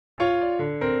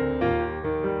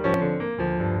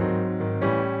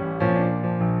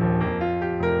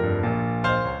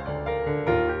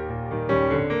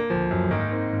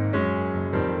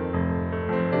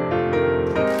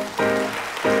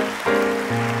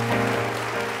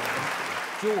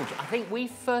George, I think we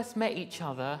first met each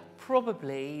other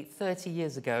probably 30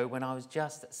 years ago when I was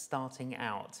just starting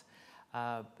out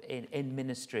in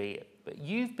ministry. But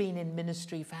you've been in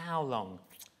ministry for how long?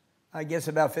 I guess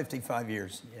about 55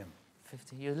 years, yeah.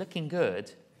 50. You're looking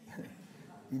good.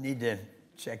 You need to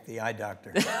check the eye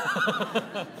doctor.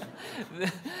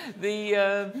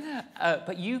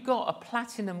 But you got a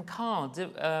platinum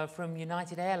card from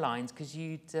United Airlines because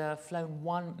you'd flown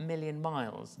 1 million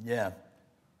miles. Yeah.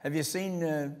 Have you seen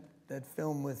that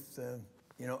film with,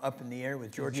 Up in the Air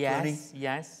with George Clooney? Yes,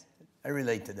 yes. I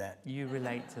relate to that. You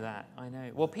relate to that, I know.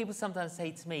 Well, people sometimes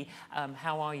say to me,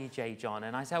 how are you, J.John?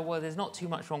 And I say, well, there's not too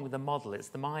much wrong with the model, it's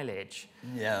the mileage.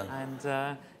 Yeah.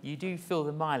 And you do feel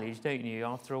the mileage, don't you,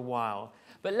 after a while?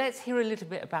 But let's hear a little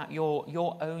bit about your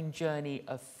own journey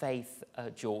of faith,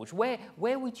 George. Where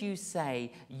would you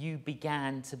say you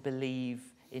began to believe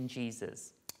in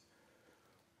Jesus?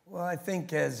 Well, I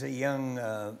think as a young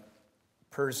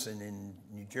person in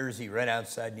New Jersey, right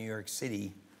outside New York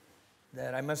City,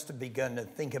 that I must have begun to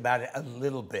think about it a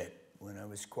little bit when I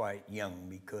was quite young,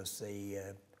 because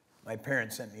my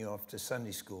parents sent me off to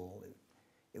Sunday school.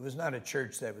 It was not a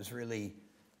church that was really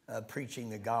preaching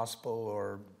the gospel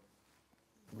or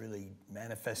really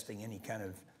manifesting any kind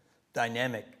of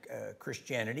dynamic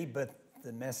Christianity, but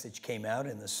the message came out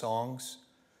in the songs,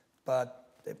 but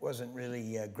it wasn't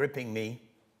really gripping me.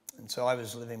 And so I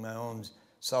was living my own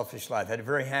selfish life. I had a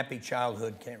very happy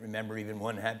childhood, can't remember even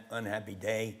one unhappy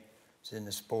day. I was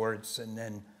into sports, and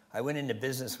then I went into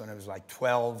business when I was like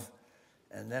 12,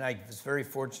 and then I was very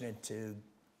fortunate to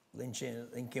link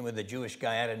in with a Jewish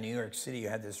guy out of New York City who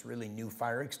had this really new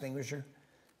fire extinguisher.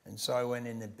 And so I went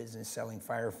into business selling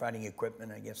firefighting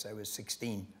equipment. I guess I was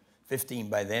 15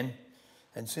 by then,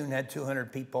 and soon had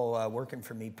 200 people working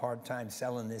for me part-time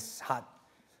selling this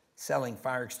selling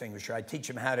fire extinguisher. I teach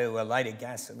them how to light a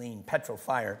gasoline petrol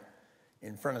fire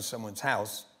in front of someone's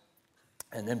house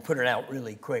and then put it out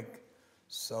really quick.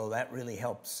 So that really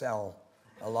helped sell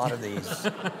a lot of these.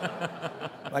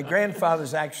 My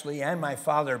grandfather's actually, and my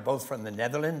father, both from the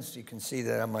Netherlands. You can see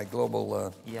that on my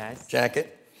global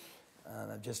jacket.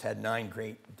 I've just had 9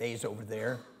 great days over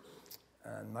there.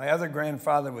 My other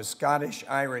grandfather was Scottish,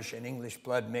 Irish, and English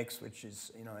blood mix, which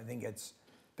is, I think it's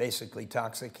basically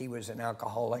toxic. He was an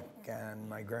alcoholic, and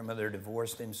my grandmother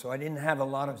divorced him. So I didn't have a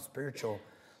lot of spiritual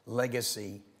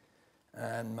legacy.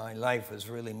 And my life was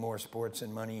really more sports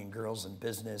and money and girls and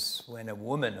business. When a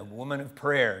woman of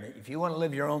prayer, if you want to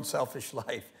live your own selfish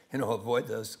life, avoid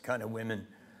those kind of women.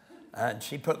 And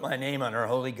she put my name on her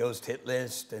Holy Ghost hit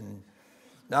list, and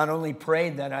not only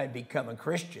prayed that I'd become a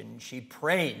Christian, she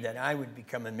prayed that I would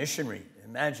become a missionary.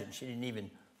 Imagine, she didn't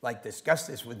even discuss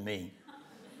this with me.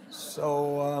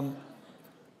 So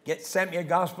sent me a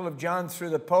Gospel of John through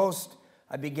the post.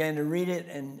 I began to read it,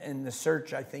 and the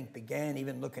search, I think, began,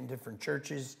 even looking different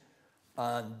churches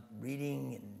on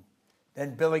reading. And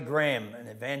then Billy Graham, an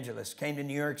evangelist, came to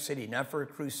New York City, not for a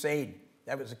crusade.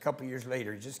 That was a couple years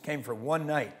later. He just came for one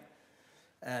night.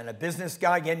 And a business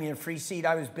guy gave me a free seat.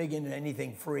 I was big into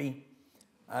anything free.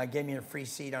 Gave me a free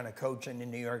seat on a coach in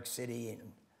New York City, and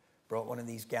brought one of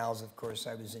these gals, of course,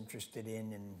 I was interested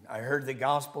in. And I heard the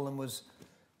gospel and was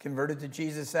converted to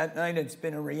Jesus that night. It's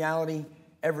been a reality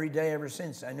every day ever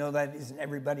since. I know that isn't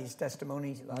everybody's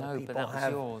testimony. A lot of people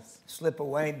have slip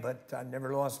away, but I've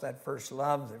never lost that first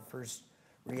love, that first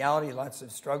reality. Lots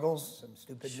of struggles, some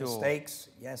stupid mistakes.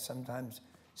 Yes, sometimes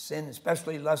sin,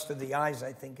 especially lust of the eyes,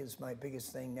 I think is my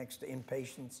biggest thing next to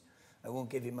impatience. I won't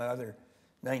give you my other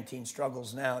 19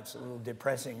 struggles now. It's a little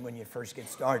depressing when you first get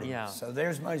started. Yeah. So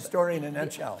there's my story in a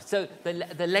nutshell. So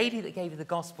the lady that gave you the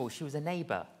gospel, she was a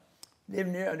neighbor?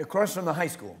 Lived across from the high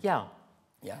school. Yeah.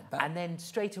 Yeah. And then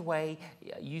straight away,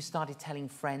 you started telling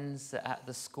friends at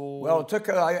the school? Well,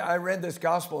 I read this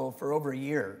gospel for over a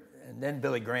year, and then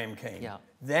Billy Graham came. Yeah.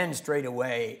 Then straight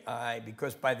away,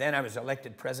 because by then I was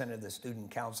elected president of the student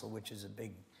council, which is a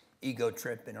big ego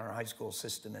trip in our high school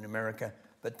system in America,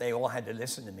 but they all had to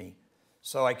listen to me.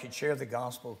 So I could share the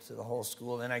gospel to the whole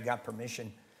school. Then I got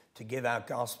permission to give out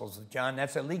Gospels of John.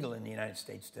 That's illegal in the United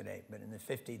States today, but in the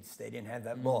 50s, they didn't have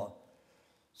that law.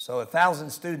 So 1,000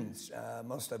 students,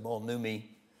 most of them all knew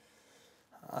me,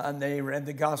 and they read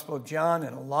the Gospel of John,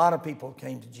 and a lot of people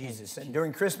came to Jesus. And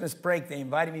during Christmas break, they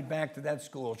invited me back to that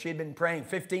school. She had been praying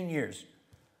 15 years,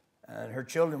 and her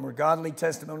children were godly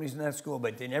testimonies in that school,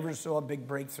 but they never saw a big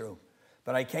breakthrough.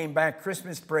 But I came back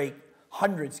Christmas break,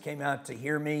 hundreds came out to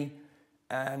hear me,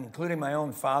 and including my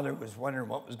own father was wondering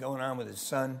what was going on with his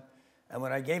son. And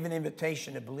when I gave an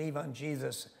invitation to believe on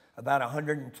Jesus, about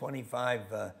 125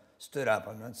 stood up.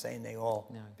 I'm not saying they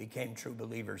all became true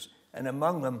believers. And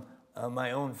among them,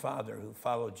 my own father, who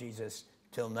followed Jesus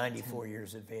till 94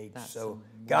 years of age. That's So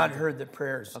God heard the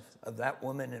prayers of that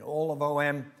woman and all of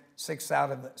OM.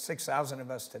 6,000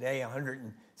 of us today,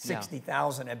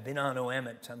 160,000 have been on OM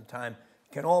at some time.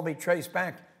 Can all be traced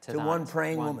back to one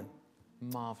praying woman.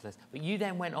 Marvelous. But you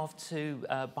then went off to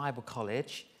Bible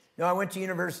college. No, I went to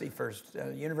university first,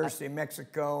 University of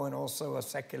Mexico, and also a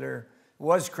secular,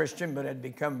 was Christian, but had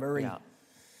become very,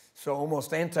 so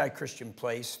almost anti-Christian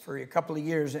place for a couple of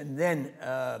years, and then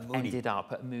Moody. Ended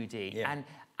up at Moody. Yeah.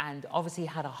 And obviously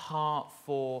had a heart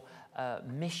for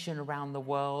mission around the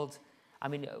world. I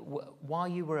mean, while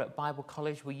you were at Bible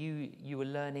college, you were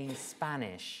learning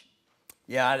Spanish?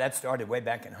 Yeah, that started way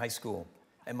back in high school.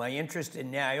 And my interest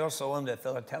in that, I also owned a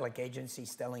philatelic agency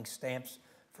selling stamps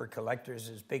for collectors.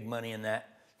 There's big money in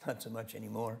that, not so much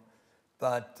anymore.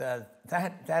 But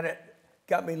that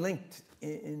got me linked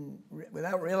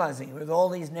without realizing with all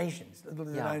these nations. Little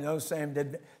did I know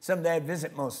someday I'd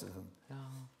visit most of them. Oh.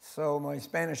 So my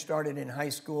Spanish started in high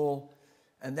school,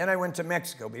 and then I went to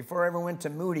Mexico. Before I ever went to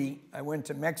Moody, I went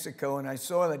to Mexico, and I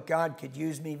saw that God could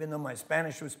use me, even though my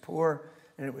Spanish was poor,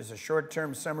 and it was a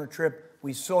short-term summer trip.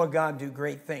 We saw God do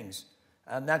great things.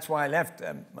 And that's why I left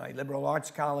my liberal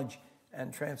arts college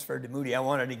and transferred to Moody. I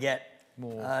wanted to get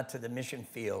to the mission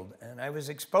field. And I was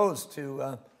exposed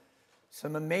to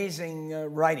some amazing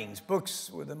writings. Books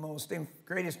were the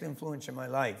greatest influence in my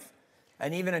life.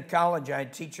 And even at college, I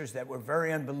had teachers that were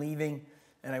very unbelieving.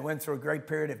 And I went through a great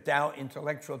period of doubt,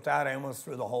 intellectual doubt. I almost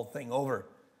threw the whole thing over.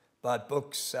 But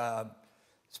books,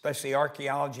 especially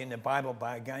archaeology in the Bible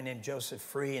by a guy named Joseph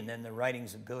Free, and then the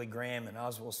writings of Billy Graham and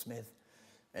Oswald Smith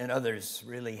and others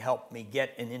really helped me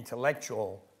get an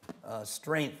intellectual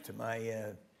strength to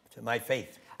my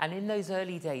faith. And in those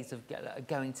early days of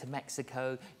going to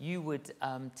Mexico, you would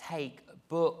take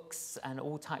books and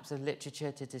all types of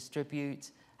literature to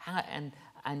distribute.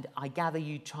 And I gather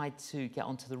you tried to get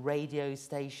onto the radio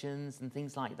stations and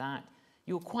things like that.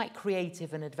 You were quite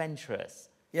creative and adventurous.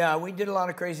 Yeah, we did a lot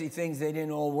of crazy things. They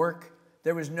didn't all work.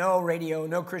 There was no radio,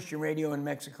 no Christian radio in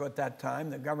Mexico at that time.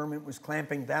 The government was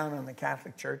clamping down on the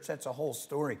Catholic Church. That's a whole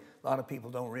story. A lot of people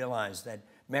don't realize that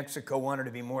Mexico wanted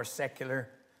to be more secular,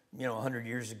 100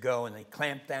 years ago, and they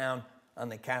clamped down on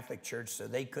the Catholic Church, so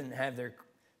they couldn't have their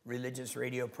religious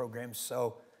radio programs.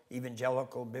 So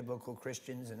evangelical, biblical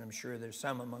Christians, and I'm sure there's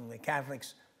some among the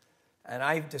Catholics. And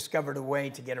I've discovered a way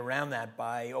to get around that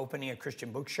by opening a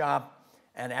Christian bookshop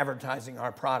and advertising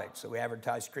our products. So we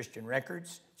advertised Christian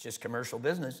records. It's just commercial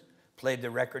business. Played the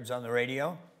records on the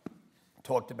radio.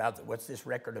 Talked about what's this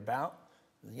record about?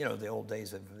 The old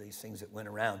days of these things that went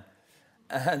around.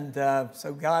 And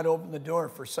so God opened the door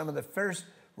for some of the first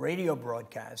radio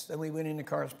broadcasts. Then we went into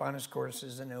correspondence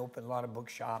courses and opened a lot of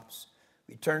bookshops.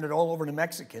 We turned it all over to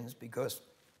Mexicans because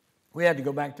we had to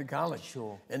go back to college.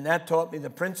 Sure. And that taught me the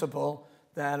principle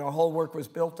that our whole work was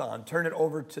built on. Turn it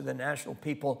over to the national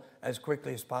people as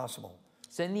quickly as possible.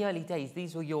 So in the early days,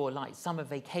 these were your summer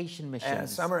vacation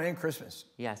missions. Summer and Christmas.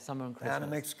 Yeah, summer and Christmas. Down in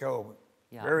Mexico.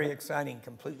 Yeah. Very exciting,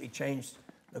 completely changed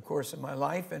the course of my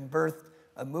life and birthed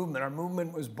a movement. Our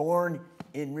movement was born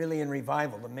in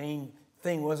revival. The main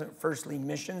thing wasn't firstly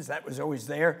missions, that was always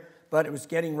there, but it was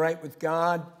getting right with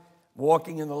God,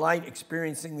 walking in the light,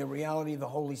 experiencing the reality of the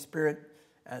Holy Spirit.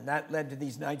 And that led to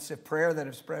these nights of prayer that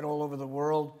have spread all over the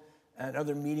world and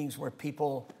other meetings where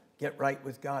people get right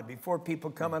with God. Before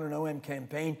people come on an OM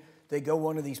campaign, they go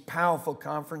one of these powerful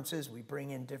conferences. We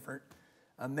bring in different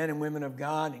men and women of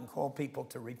God and call people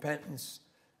to repentance.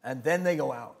 And then they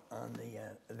go out on the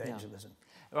evangelism. Yeah.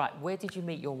 Right, where did you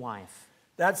meet your wife?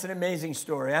 That's an amazing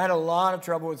story. I had a lot of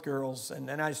trouble with girls, and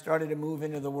then I started to move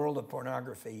into the world of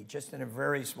pornography, just in a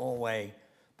very small way.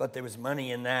 But there was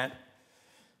money in that.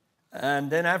 And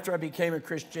then after I became a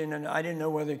Christian, and I didn't know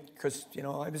whether, because,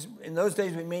 I was, in those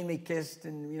days we mainly kissed,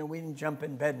 and, we didn't jump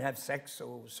in bed and have sex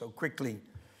so quickly.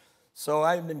 So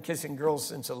I've been kissing girls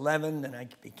since 11, and I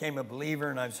became a believer,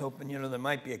 and I was hoping, there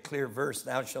might be a clear verse,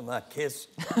 thou shalt not kiss.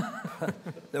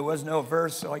 There was no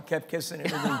verse, so I kept kissing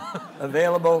everything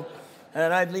available.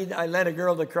 And I led a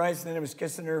girl to Christ, and then I was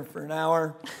kissing her for an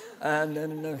hour, and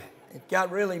then it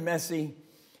got really messy.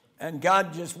 And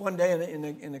God just one day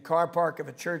in the car park of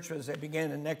a church, as I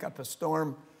began to neck up a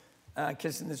storm,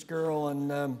 kissing this girl,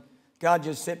 and God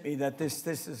just hit me that this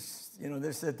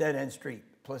is a dead end street.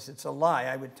 Plus, it's a lie.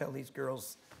 I would tell these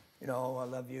girls, I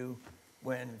love you,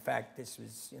 when in fact this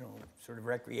was sort of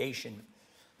recreation.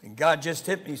 And God just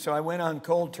hit me, so I went on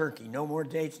cold turkey. No more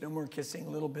dates, no more kissing, a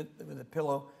little bit with a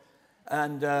pillow,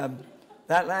 and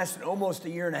that lasted almost a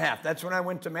year and a half. That's when I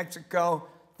went to Mexico.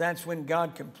 That's when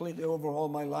God completely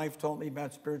overhauled my life, taught me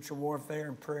about spiritual warfare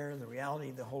and prayer, the reality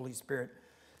of the Holy Spirit.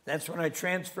 That's when I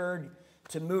transferred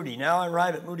to Moody. Now I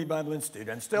arrive at Moody Bible Institute.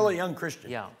 I'm still a young Christian.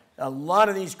 Yeah. A lot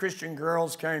of these Christian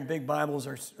girls carrying big Bibles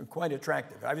are quite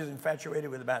attractive. I was infatuated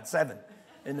with about 7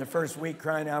 in the first week,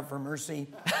 crying out for mercy.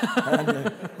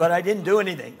 But I didn't do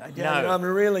anything. I'm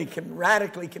really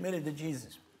radically committed to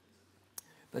Jesus.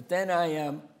 But then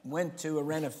I went to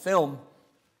rent a film,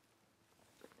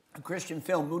 a Christian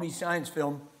film, Moody Science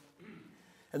film.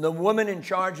 And the woman in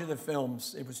charge of the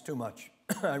films, it was too much.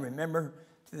 I remember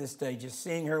to this day just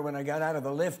seeing her when I got out of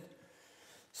the lift,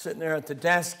 sitting there at the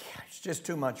desk. It's just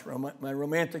too much. My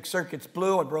romantic circuits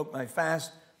blew. I broke my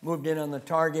fast, moved in on the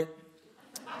target,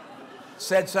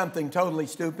 said something totally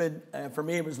stupid. For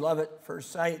me, it was love at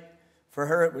first sight. For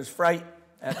her, it was fright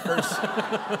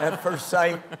at first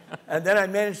sight. And then I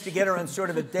managed to get her on sort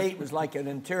of a date. It was like an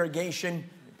interrogation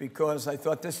because I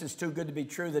thought this is too good to be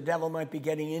true. The devil might be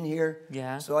getting in here.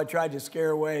 Yeah. So I tried to scare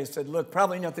her away. I said, look,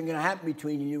 probably nothing going to happen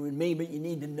between you and me, but you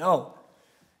need to know.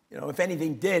 You know, if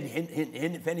anything did, hint, hint,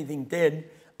 hint, if anything did,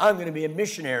 I'm going to be a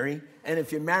missionary, and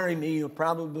if you marry me, you'll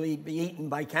probably be eaten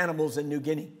by cannibals in New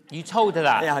Guinea. You told her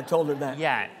that? Yeah, I told her that.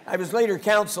 Yeah. I was later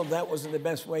counseled that wasn't the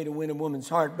best way to win a woman's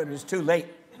heart, but it was too late.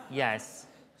 Yes.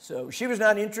 So she was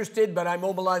not interested, but I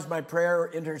mobilized my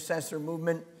prayer intercessor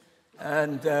movement,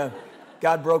 and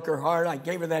God broke her heart. I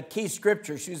gave her that key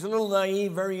scripture. She was a little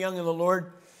naive, very young in the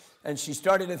Lord. And she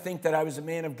started to think that I was a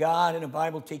man of God and a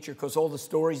Bible teacher because all the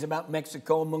stories about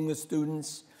Mexico among the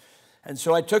students. And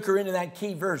so I took her into that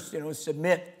key verse,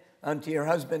 submit unto your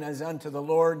husband as unto the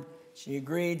Lord. She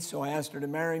agreed, so I asked her to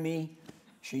marry me.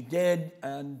 She did,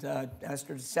 and asked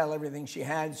her to sell everything she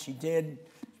had. She did.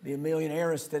 She'd be a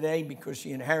millionairess today because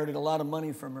she inherited a lot of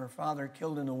money from her father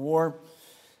killed in the war.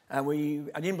 I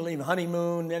didn't believe in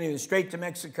honeymoon, anyway, straight to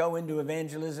Mexico into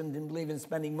evangelism, didn't believe in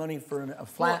spending money for a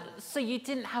flat. Well, so you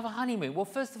didn't have a honeymoon. Well,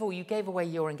 first of all, you gave away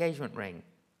your engagement ring.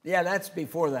 Yeah, that's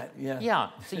before that, yeah. Yeah,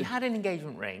 so you had an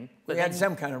engagement ring. But we had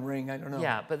some kind of ring, I don't know.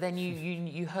 Yeah, but then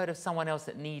you heard of someone else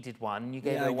that needed one, and you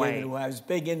gave it away. Yeah, I gave it away. I was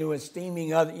big into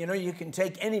esteeming other. You can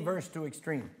take any verse to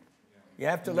extreme. You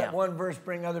have to let one verse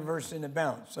bring other verse into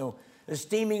balance. So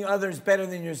esteeming others better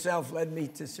than yourself led me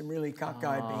to some really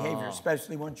cockeyed behavior,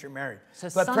 especially once you're married. So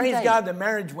but praise God, the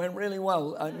marriage went really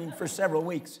well, for several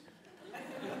weeks.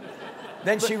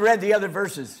 Then she read the other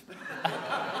verses.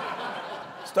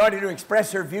 Started to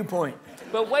express her viewpoint.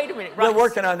 But wait a minute. Right. We're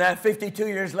working on that 52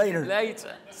 years later.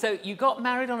 So you got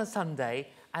married on a Sunday,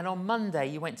 and on Monday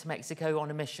you went to Mexico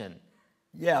on a mission.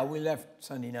 Yeah, we left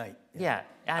Sunday night. Yeah.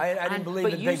 I didn't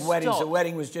believe in big weddings. The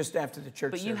wedding was just after the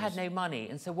church service. But you had no money,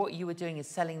 and so what you were doing is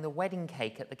selling the wedding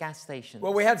cake at the gas station.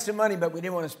 Well, we had some money, but we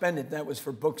didn't want to spend it. That was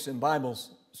for books and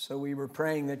Bibles. So we were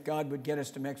praying that God would get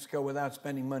us to Mexico without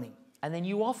spending money. And then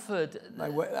you offered...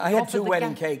 I had 2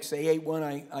 wedding cakes. They ate one.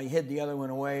 I hid the other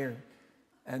one away.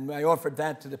 And I offered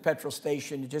that to the petrol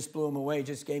station. It just blew him away.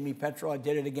 Just gave me petrol. I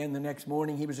did it again the next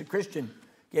morning. He was a Christian.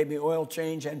 Gave me oil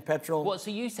change and petrol. What, so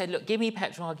you said, look, give me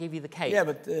petrol, I'll give you the cake. Yeah,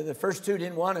 but the first 2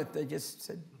 didn't want it. They just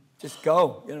said, just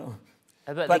go,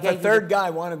 But the third guy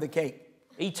wanted the cake.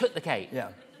 He took the cake? Yeah.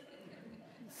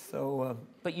 So...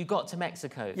 but you got to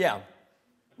Mexico? Yeah.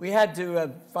 We had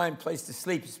to find a place to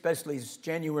sleep, especially it's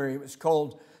January. It was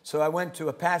cold. So I went to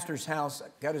a pastor's house,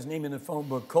 got his name in the phone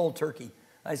book, Cold Turkey.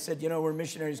 I said, we're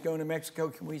missionaries going to Mexico.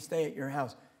 Can we stay at your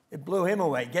house? It blew him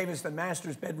away. Gave us the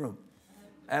master's bedroom.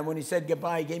 And when he said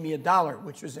goodbye, he gave me $1,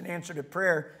 which was an answer to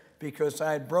prayer because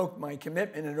I had broke my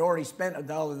commitment and had already spent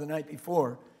 $1 the night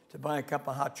before to buy a cup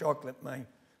of hot chocolate. My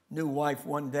new wife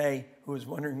one day, who was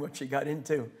wondering what she got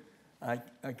into, I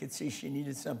could see she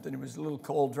needed something. It was a little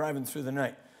cold driving through the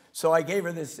night. So I gave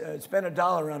her this, spent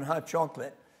 $1 on hot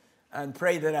chocolate and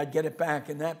prayed that I'd get it back.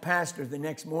 And that pastor the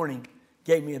next morning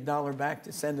gave me $1 back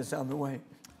to send us on the way.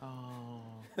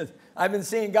 Oh. I've been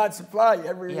seeing God supply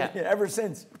ever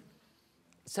since.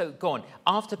 So go on.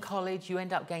 After college, you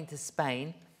end up going to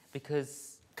Spain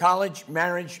because... College,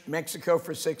 marriage, Mexico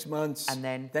for 6 months.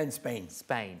 And then Spain.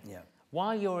 Spain. Yeah.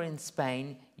 While you're in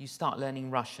Spain, you start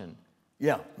learning Russian.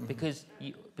 Yeah. Mm-hmm.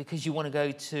 Because you want to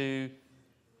go to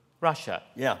Russia.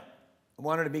 Yeah. I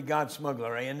wanted to be God's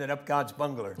smuggler. I ended up God's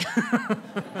bungler.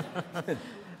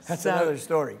 That's another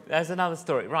story. That's another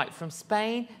story. Right. From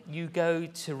Spain, you go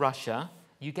to Russia.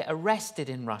 You get arrested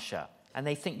in Russia, and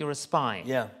they think you're a spy.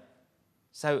 Yeah.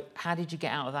 So how did you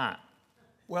get out of that?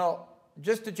 Well,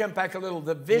 just to jump back a little,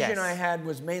 the vision I had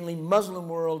was mainly Muslim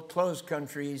world, closed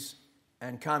countries,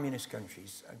 and communist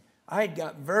countries. I had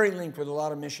got very linked with a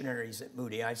lot of missionaries at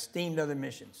Moody. I esteemed other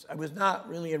missions. I was not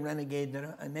really a renegade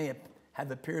that I may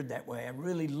have appeared that way. I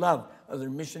really loved other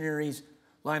missionaries,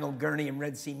 Lionel Gurney and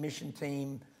Red Sea Mission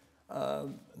Team, a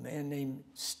man named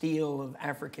Steele of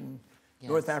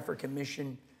North African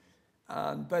Mission.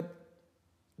 But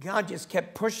God just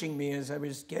kept pushing me as I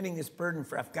was getting this burden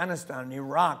for Afghanistan and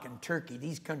Iraq and Turkey.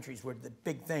 These countries were the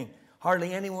big thing.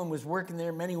 Hardly anyone was working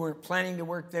there. Many weren't planning to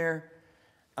work there.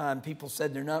 People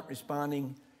said they're not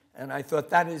responding. And I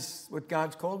thought that is what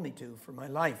God's called me to for my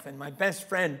life. And my best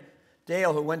friend,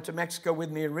 Dale, who went to Mexico with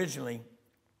me originally,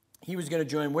 he was going to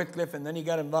join Wycliffe, and then he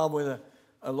got involved with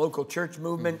a local church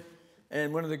movement.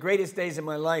 And one of the greatest days of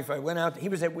my life, I went out. He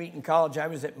was at Wheaton College. I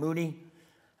was at Moody.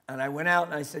 And I went out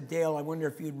and I said, Dale, I wonder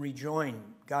if you'd rejoin.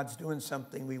 God's doing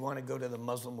something. We want to go to the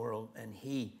Muslim world. And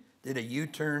he did a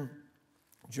U-turn,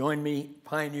 joined me,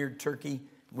 pioneered Turkey.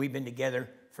 We've been together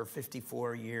for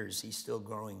 54 years. He's still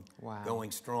growing,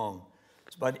 going strong.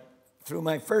 But through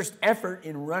my first effort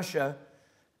in Russia,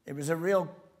 it was a real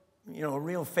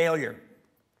failure.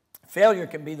 Failure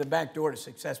can be the back door to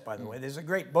success, by the way. There's a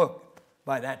great book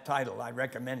by that title. I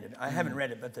recommend it. I haven't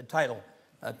read it, but the title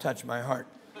touched my heart.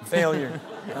 Failure,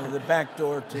 the back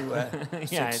door to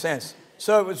success.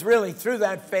 So it was really through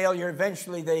that failure,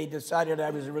 eventually they decided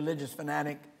I was a religious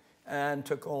fanatic and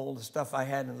took all the stuff I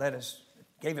had and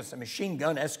gave us a machine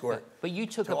gun escort. But you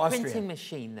took a Austria. printing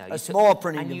machine, though. A small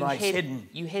printing device, hidden.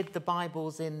 You hid the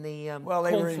Bibles in the well,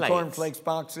 they were in cornflakes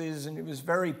boxes, and it was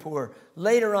very poor.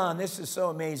 Later on, this is so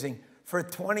amazing, for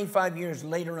 25 years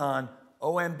later on,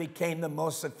 OM became the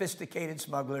most sophisticated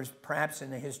smugglers, perhaps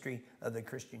in the history of the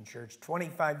Christian church.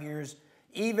 25 years,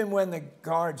 even when the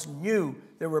guards knew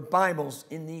there were Bibles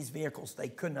in these vehicles, they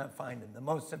could not find them. The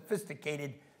most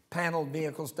sophisticated paneled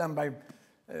vehicles done by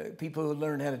people who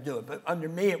learned how to do it. But under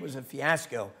me, it was a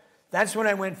fiasco. That's when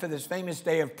I went for this famous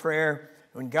day of prayer,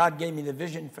 when God gave me the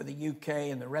vision for the UK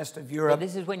and the rest of Europe. But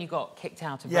this is when you got kicked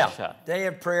out of Russia. Day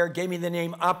of prayer, gave me the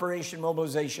name Operation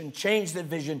Mobilisation, changed the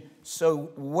vision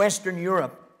so Western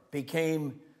Europe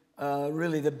became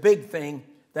really the big thing,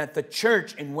 that the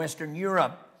church in Western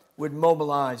Europe would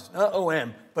mobilize, not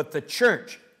OM, but the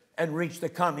church, and reach the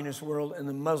communist world and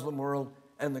the Muslim world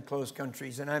and the closed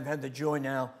countries. And I've had the joy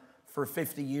now for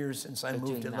 50 years since I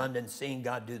moved to London, seeing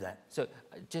God do that. So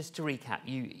just to recap,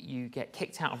 you get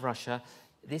kicked out of Russia.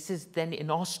 This is then in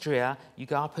Austria, you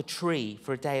go up a tree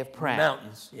for a day of prayer.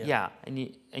 Mountains,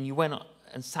 and you went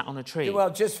and sat on a tree.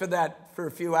 Well, just for that, for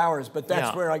a few hours, but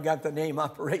that's where I got the name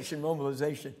Operation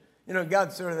Mobilisation. You know,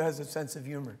 God sort of has a sense of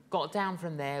humor. Got down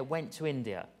from there, went to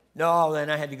India. No, then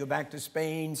I had to go back to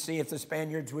Spain, see if the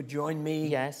Spaniards would join me.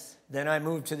 Yes. Then I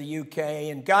moved to the UK,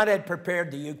 and God had prepared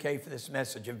the UK for this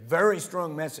message, a very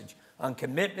strong message on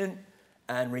commitment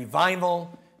and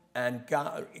revival. And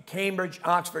Cambridge,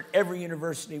 Oxford, every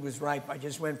university was ripe. I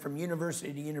just went from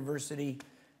university to university,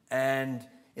 and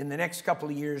in the next couple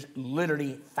of years,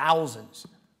 literally thousands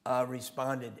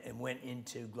responded and went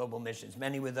into global missions,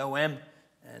 many with OM,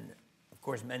 and of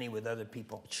course, many with other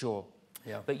people. Sure.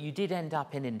 Yeah. But you did end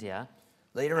up in India.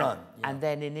 Later on. And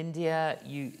then in India,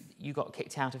 you got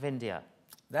kicked out of India.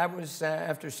 That was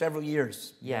after several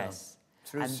years. Yes.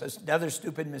 Through another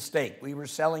stupid mistake. We were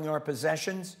selling our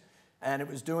possessions, and it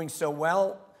was doing so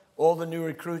well, all the new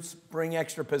recruits bring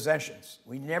extra possessions.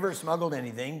 We never smuggled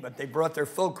anything, but they brought their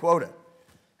full quota.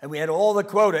 And we had all the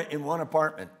quota in one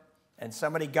apartment. And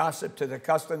somebody gossiped to the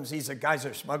customs, these guys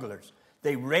are smugglers.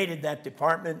 They raided that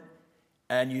department,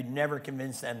 and you'd never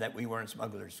convince them that we weren't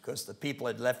smugglers, because the people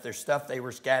had left their stuff. They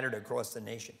were scattered across the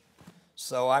nation.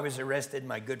 So I was arrested.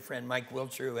 My good friend Mike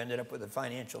Wiltshire, who ended up with the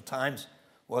Financial Times,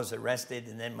 was arrested,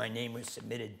 and then my name was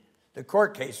submitted. The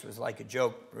court case was like a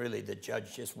joke, really. The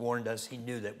judge just warned us. He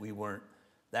knew that we weren't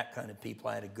that kind of people.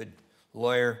 I had a good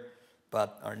lawyer,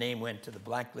 but our name went to the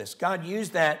blacklist. God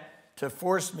used that to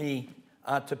force me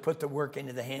to put the work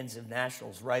into the hands of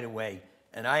nationals right away.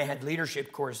 And I had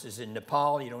leadership courses in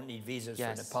Nepal. You don't need visas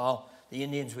for Nepal. The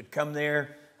Indians would come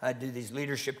there. I'd do these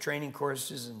leadership training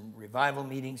courses and revival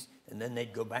meetings, and then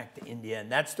they'd go back to India.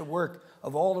 And that's the work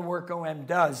of all the work OM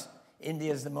does.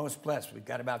 India is the most blessed. We've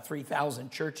got about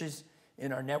 3,000 churches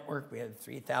in our network. We have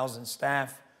 3,000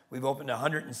 staff. We've opened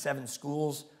 107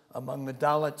 schools among the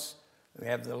Dalits. We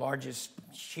have the largest,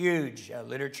 huge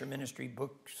literature ministry,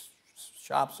 books,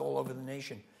 shops all over the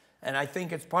nation. And I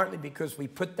think it's partly because we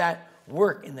put that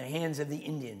work in the hands of the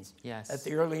Indians at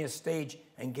the earliest stage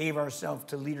and gave ourselves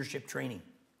to leadership training.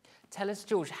 Tell us,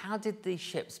 George, how did these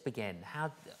ships begin?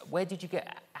 Where did you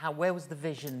where was the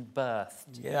vision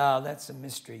birthed? Yeah, that's a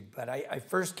mystery. But I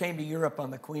first came to Europe on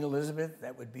the Queen Elizabeth.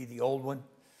 That would be the old one.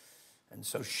 And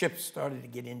so ships started to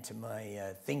get into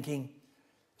my thinking,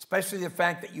 especially the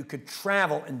fact that you could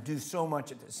travel and do so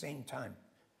much at the same time.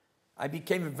 I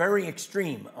became very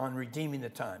extreme on redeeming the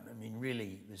time. I mean,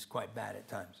 really, it was quite bad at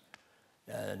times.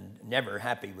 Never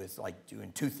happy with like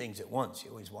doing two things at once.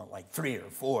 You always want like 3 or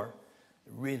 4.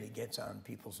 It really gets on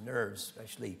people's nerves,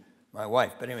 especially my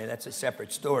wife. But anyway, that's a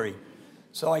separate story.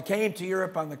 So I came to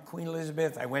Europe on the Queen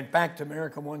Elizabeth. I went back to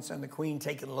America once on the Queen,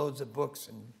 taking loads of books.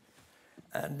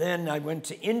 And then I went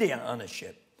to India on a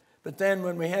ship. But then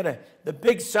when we had the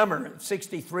big summer of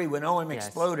 '63, when OM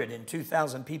exploded and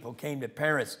 2,000 people came to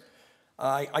Paris,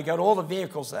 I got all the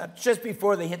vehicles just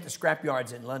before they hit the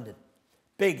scrapyards in London.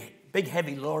 Big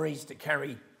heavy lorries to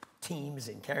carry teams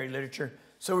and carry literature.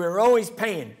 So we were always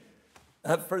paying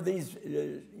for these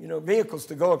vehicles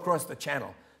to go across the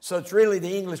channel. So it's really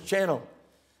the English Channel.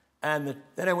 And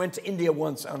then I went to India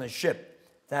once on a ship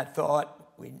that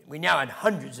thought, we now had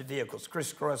hundreds of vehicles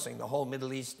crisscrossing the whole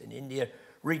Middle East and India,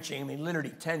 reaching, literally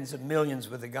tens of millions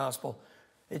with the gospel.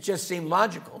 It just seemed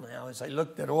logical now as I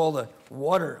looked at all the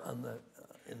water on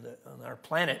our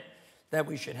planet that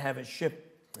we should have a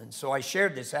ship. And so I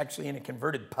shared this actually in a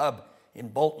converted pub in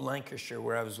Bolton, Lancashire,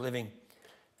 where I was living.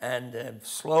 And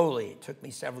slowly, it took me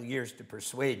several years to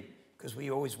persuade, because we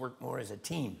always work more as a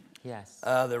team. Yes.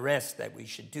 The rest that we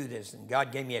should do this. And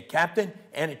God gave me a captain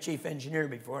and a chief engineer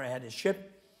before I had a ship.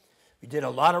 We did a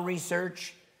lot of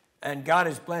research, and God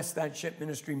has blessed that ship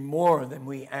ministry more than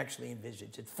we actually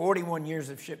envisaged. It's 41 years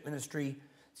of ship ministry.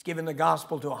 It's given the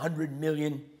gospel to 100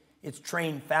 million. It's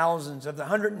trained thousands. Of the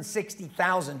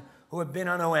 160,000 who have been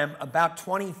on OM, about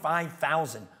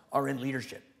 25,000 are in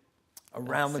leadership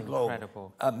around the globe.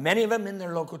 Incredible. Many of them in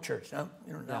their local church.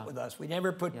 Not with us. We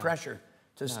never put pressure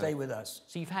to stay with us.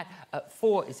 So you've had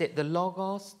 4, is it the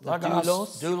Logos, the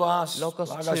Doulos,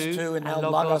 Logos 2, and now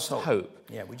Logos Hope. Hope.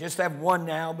 Yeah, we just have one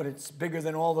now, but it's bigger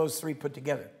than all those 3 put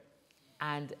together.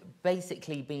 And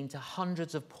basically been to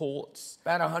hundreds of ports.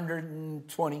 About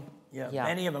 120, yeah.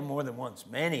 Many of them more than once.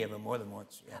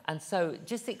 Yeah. And so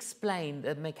just explain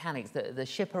the mechanics. The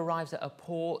ship arrives at a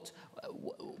port.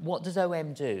 What does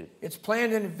OM do? It's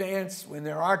planned in advance. When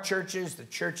there are churches, the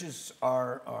churches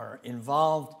are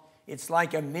involved. It's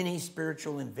like a mini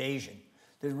spiritual invasion.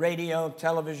 The radio,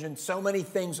 television, so many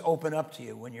things open up to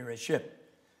you when you're a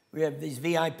ship. We have these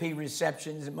VIP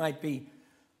receptions. It might be,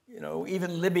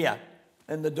 even Libya.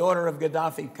 And the daughter of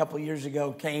Gaddafi a couple years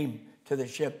ago came to the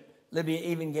ship. Libya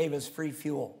even gave us free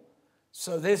fuel.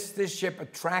 So this ship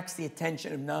attracts the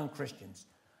attention of non-Christians,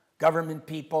 government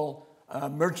people,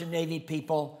 merchant navy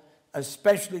people,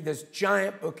 especially this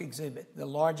giant book exhibit, the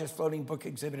largest floating book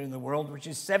exhibit in the world, which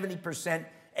is 70%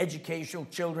 educational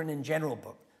children in general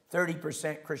book,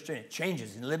 30% Christian. It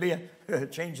changes. In Libya,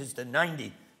 it changes to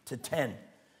 90 to 10.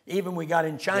 Even we got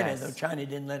in China, though China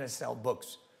didn't let us sell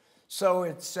books. So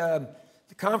it's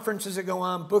the conferences that go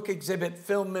on, book exhibit,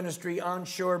 film ministry,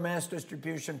 onshore mass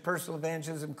distribution, personal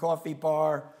evangelism, coffee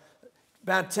bar.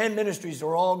 About 10 ministries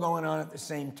are all going on at the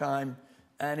same time,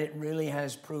 and it really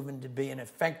has proven to be an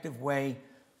effective way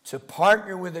to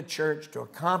partner with a church to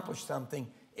accomplish something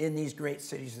in these great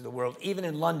cities of the world. Even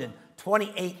in London,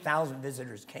 28,000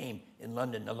 visitors came in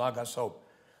London to Logos Hope.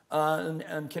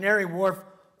 On Canary Wharf,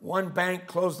 one bank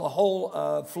closed the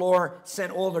whole floor,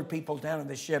 sent all their people down to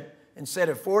the ship, and said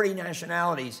if 40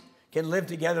 nationalities can live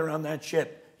together on that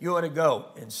ship, you ought to go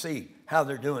and see how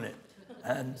they're doing it.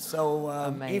 And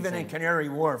so even in Canary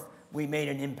Wharf, we made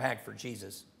an impact for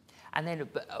Jesus. And then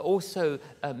also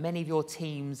many of your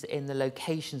teams in the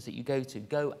locations that you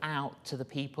go out to the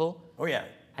people. Oh, yeah.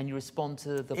 And you respond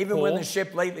to the Even poor. when the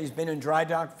ship lately has been in dry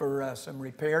dock for some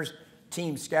repairs,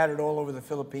 teams scattered all over the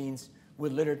Philippines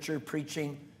with literature,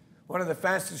 preaching. One of the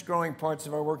fastest growing parts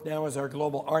of our work now is our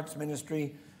global arts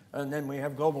ministry. And then we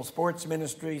have global sports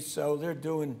ministry. So they're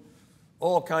doing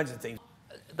all kinds of things.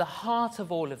 The heart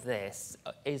of all of this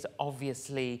is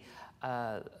obviously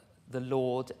the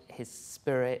Lord, His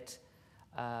Spirit,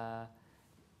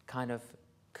 kind of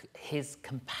His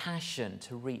compassion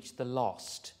to reach the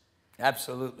lost.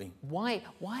 Absolutely. Why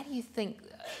do you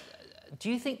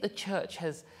think the church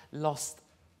has lost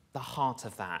the heart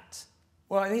of that?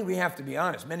 Well, I think we have to be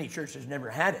honest. Many churches never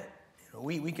had it.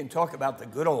 We can talk about the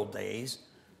good old days,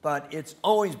 but it's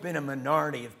always been a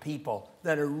minority of people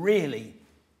that are really,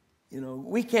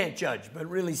 we can't judge, but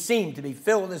really seem to be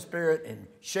filled with the Spirit and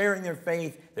sharing their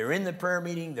faith. They're in the prayer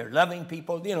meeting. They're loving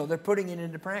people. They're putting it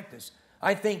into practice.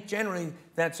 I think generally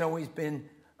that's always been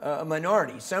a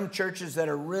minority. Some churches that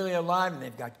are really alive and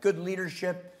they've got good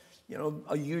leadership,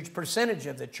 a huge percentage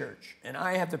of the church. And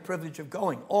I have the privilege of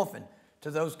going often to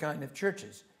those kind of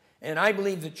churches. And I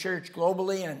believe the church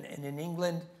globally and in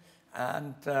England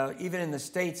and even in the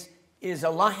States is a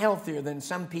lot healthier than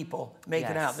some people make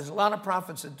it out. There's a lot of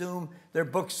prophets of doom. Their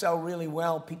books sell really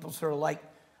well. People sort of like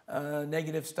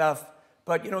negative stuff.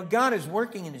 But, God is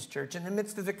working in His church in the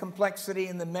midst of the complexity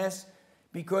and the mess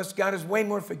because God is way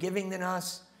more forgiving than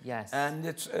us. Yes. And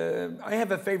it's I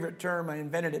have a favorite term. I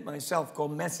invented it myself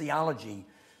called messiology.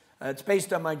 It's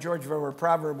based on my George Verwer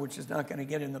proverb, which is not going to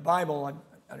get in the Bible.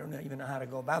 I don't even know how to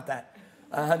go about that.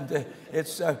 And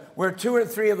it's where 2 or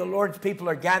 3 of the Lord's people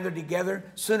are gathered together,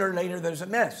 sooner or later there's a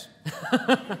mess.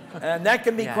 And that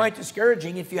can be quite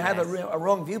discouraging if you have a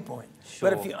wrong viewpoint. Sure.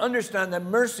 But if you understand the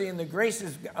mercy and the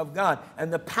graces of God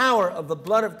and the power of the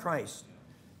blood of Christ,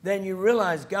 then you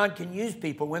realize God can use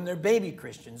people when they're baby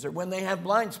Christians or when they have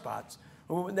blind spots,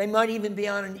 or when they might even be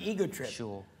on an ego trip.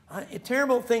 Sure.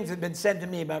 Terrible things have been said to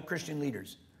me about Christian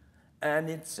leaders. And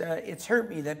it's hurt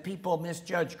me that people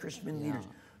misjudge Christian leaders.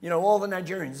 You know, all the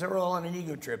Nigerians, they're all on an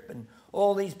ego trip. And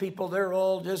all these people, they're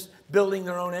all just building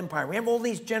their own empire. We have all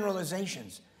these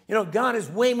generalizations. You know, God is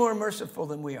way more merciful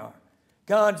than we are.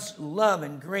 God's love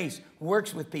and grace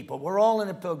works with people. We're all in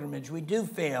a pilgrimage. We do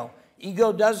fail.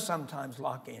 Ego does sometimes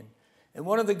lock in. And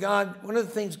one of the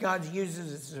things God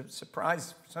uses is a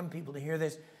surprise for some people to hear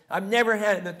this. I've never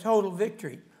had the total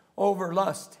victory over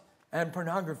lust and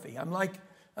pornography. I'm like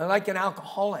an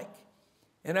alcoholic.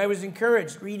 And I was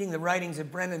encouraged reading the writings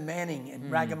of Brennan Manning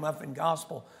and Ragamuffin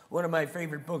Gospel, one of my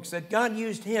favorite books, that God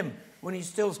used him when he's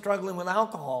still struggling with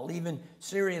alcohol, even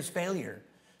serious failure.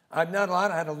 I've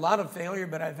had a lot of failure,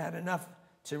 but I've had enough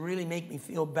to really make me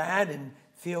feel bad and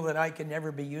feel that I can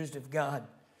never be used of God.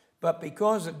 But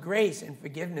because of grace and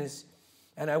forgiveness,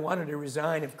 and I wanted to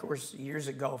resign, of course, years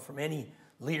ago from any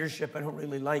leadership. I don't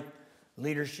really like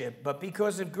leadership. But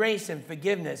because of grace and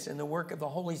forgiveness and the work of the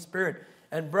Holy Spirit,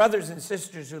 and brothers and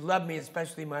sisters who love me,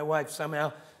 especially my wife,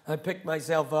 somehow I picked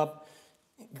myself up,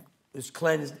 was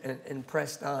cleansed and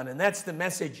pressed on. And that's the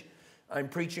message I'm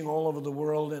preaching all over the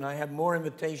world, and I have more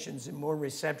invitations and more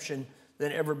reception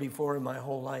than ever before in my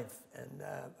whole life. And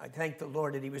I thank the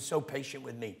Lord that he was so patient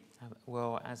with me.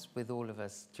 Well, as with all of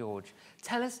us, George,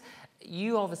 tell us,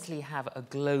 you obviously have a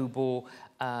global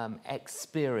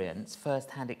experience,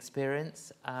 first-hand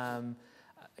experience.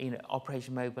 You know,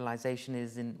 Operation Mobilisation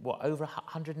is in, what, over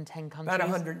 110 countries? About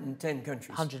 110 countries.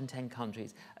 110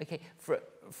 countries. Okay,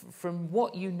 from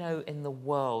what you know in the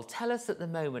world, tell us at the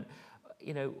moment,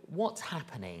 you know, what's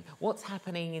happening? What's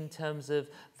happening in terms of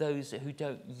those who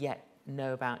don't yet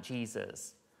know about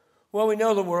Jesus? Well, we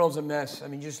know the world's a mess. I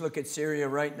mean, just look at Syria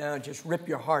right now. Just rip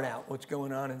your heart out what's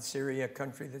going on in Syria, a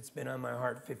country that's been on my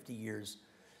heart 50 years.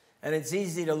 And it's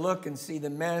easy to look and see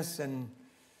the mess and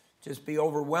just be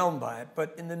overwhelmed by it.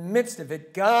 But in the midst of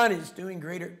it, God is doing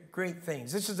great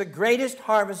things. This is the greatest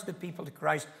harvest of people to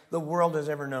Christ the world has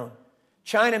ever known.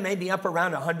 China may be up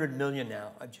around 100 million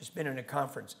now. I've just been in a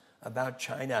conference about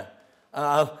China.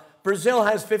 Brazil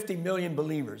has 50 million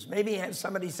believers. Maybe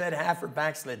somebody said half are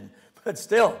backslidden, but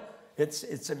still,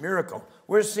 it's a miracle.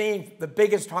 We're seeing the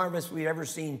biggest harvest we've ever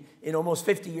seen in almost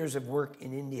 50 years of work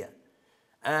in India.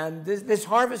 And this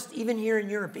harvest, even here in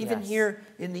Europe, even here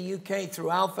in the UK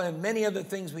through Alpha and many other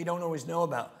things we don't always know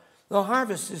about, the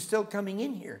harvest is still coming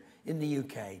in here in the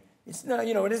UK. It's not,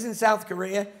 you know, it isn't South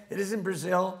Korea, it isn't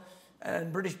Brazil,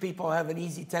 and British people have an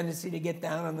easy tendency to get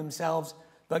down on themselves.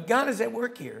 But God is at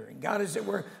work here, and God is at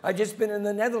work. I've just been in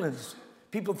the Netherlands.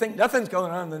 People think nothing's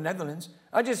going on in the Netherlands.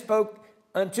 I just spoke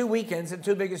on 2 weekends at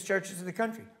 2 biggest churches in the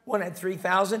country. One had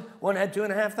 3,000, one had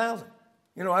 2,500.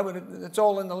 You know, that's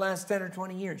all in the last 10 or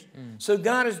 20 years. So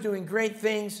God is doing great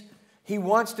things. He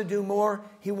wants to do more.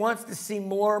 He wants to see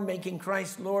more making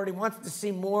Christ Lord. He wants to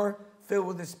see more filled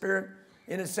with the Spirit.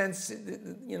 In a sense,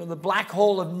 you know, the black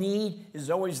hole of need is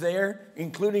always there,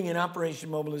 including in Operation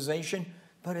Mobilisation.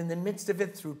 But in the midst of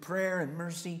it, through prayer and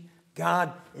mercy,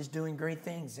 God is doing great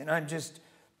things. And I'm just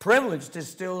privileged to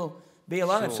still be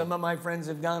alive. Sure. Some of my friends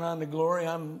have gone on to glory.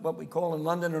 I'm what we call in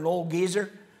London an old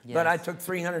geezer. Yes. But I took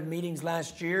 300 meetings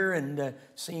last year and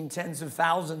seen tens of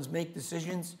thousands make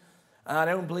decisions. I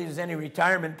don't believe there's any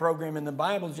retirement program in the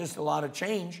Bible, just a lot of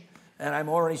change. And I'm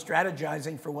already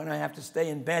strategizing for when I have to stay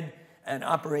in bed and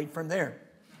operate from there.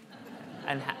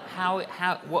 And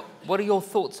what are your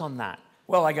thoughts on that?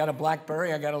 Well, I got a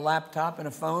BlackBerry, I got a laptop and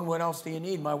a phone. What else do you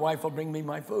need? My wife will bring me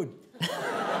my food.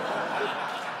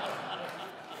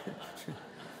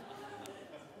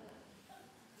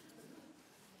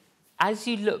 As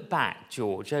you look back,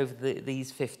 George, over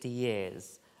these 50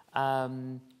 years, you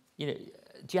know, do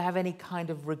you have any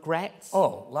kind of regrets?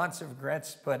 Oh, lots of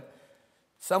regrets, but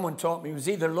someone taught me, it was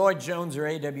either Lloyd Jones or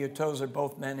A.W. Tozer,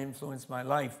 both men influenced my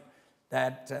life,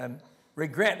 that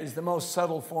regret is the most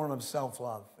subtle form of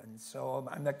self-love. And so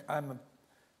I'm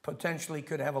potentially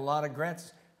could have a lot of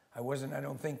regrets. I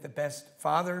don't think, the best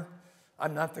father.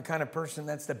 I'm not the kind of person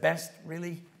that's the best,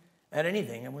 really, at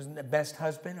anything. I wasn't the best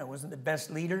husband. I wasn't the best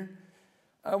leader.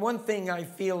 One thing I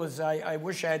feel is I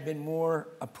wish I had been more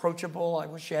approachable. I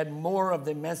wish I had more of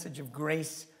the message of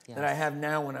grace that I have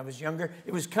now when I was younger.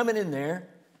 It was coming in there,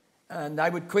 and I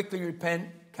would quickly repent,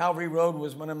 Calvary Road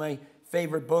was one of my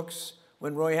favorite books.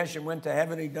 When Roy Hession went to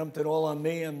heaven, he dumped it all on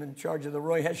me. I'm in charge of the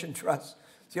Roy Hession Trust.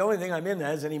 It's the only thing I'm in that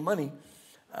has any money.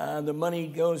 The money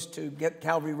goes to get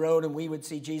Calvary Road, and we would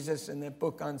see Jesus, and that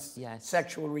book on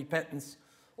sexual repentance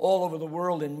all over the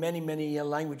world in many, many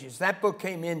languages. That book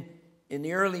came in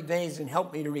the early days and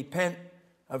helped me to repent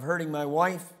of hurting my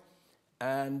wife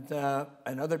and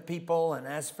other people and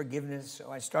ask forgiveness.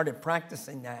 So I started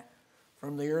practicing that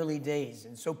from the early days.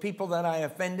 And so people that I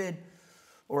offended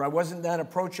or I wasn't that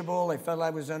approachable, I felt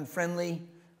I was unfriendly,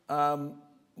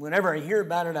 whenever I hear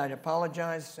about it, I'd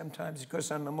apologize. Sometimes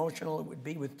because I'm emotional, it would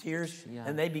be with tears. Yeah.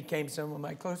 And they became some of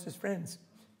my closest friends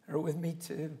are with me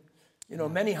too. You know,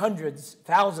 many hundreds,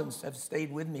 thousands have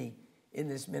stayed with me in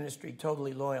this ministry,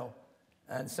 totally loyal.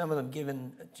 And some of them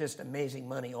given just amazing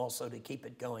money also to keep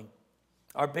it going.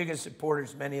 Our biggest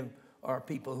supporters, many of them are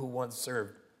people who once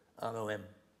served on OM.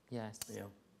 Yes. You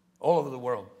know, all over the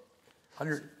world,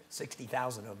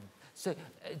 160,000 of them. So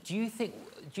do you think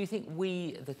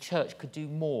we, the church, could do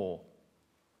more?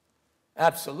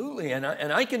 Absolutely, and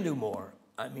I can do more.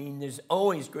 I mean, there's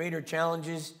always greater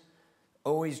challenges,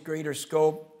 always greater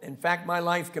scope. In fact, my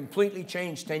life completely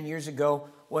changed 10 years ago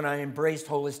when I embraced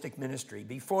holistic ministry.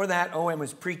 Before that, OM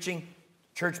was preaching,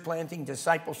 church planting,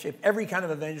 discipleship, every kind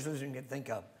of evangelism you can think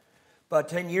of. But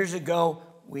 10 years ago,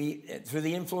 through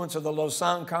the influence of the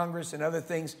Lausanne Congress and other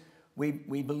things,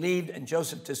 we believed, and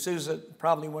Joseph D'Souza,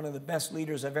 probably one of the best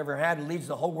leaders I've ever had, who leads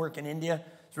the whole work in India.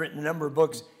 He's written a number of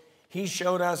books. He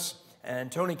showed us,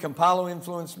 and Tony Campolo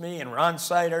influenced me, and Ron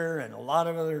Sider, and a lot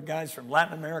of other guys from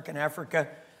Latin America and Africa,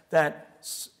 that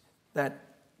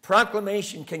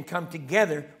proclamation can come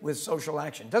together with social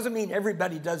action. Doesn't mean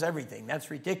everybody does everything.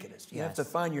 That's ridiculous. You have to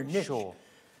find your niche. Sure.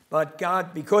 But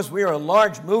God, because we are a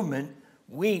large movement,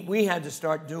 we had to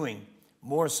start doing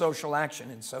more social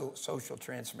action and social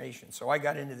transformation. So I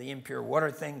got into the impure water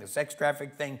thing, the sex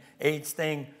traffic thing, AIDS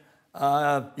thing,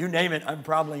 you name it, I'm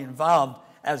probably involved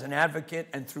as an advocate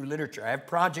and through literature. I have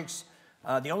projects.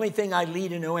 The only thing I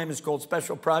lead in OM is called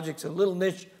Special Projects, a little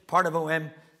niche part of OM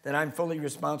that I'm fully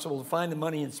responsible to find the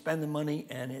money and spend the money,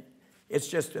 and it's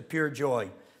just a pure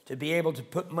joy to be able to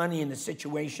put money into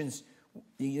situations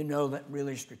you know that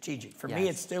really strategic. For me,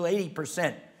 it's still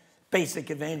 80%.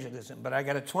 Basic evangelism, but I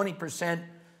got a 20%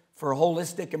 for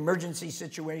holistic emergency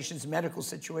situations, medical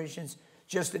situations.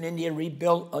 Just in India,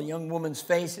 rebuilt a young woman's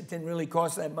face. It didn't really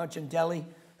cost that much in Delhi,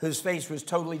 whose face was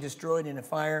totally destroyed in a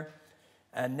fire.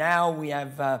 And now we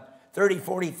have 30,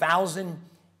 40,000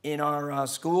 in our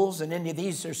schools in India.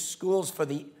 These are schools for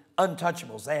the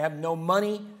untouchables. They have no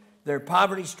money, they're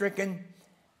poverty-stricken,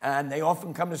 and they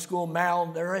often come to school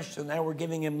malnourished, so now we're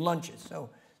giving them lunches. So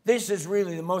this is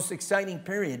really the most exciting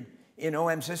period in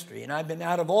OM's history. And I've been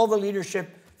out of all the leadership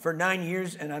for 9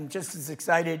 years, and I'm just as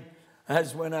excited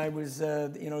as when I was,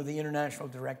 the international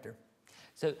director.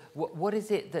 So what is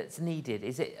it that's needed?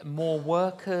 Is it more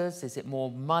workers? Is it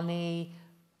more money?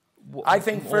 I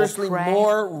think, firstly,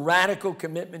 more radical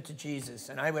commitment to Jesus.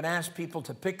 And I would ask people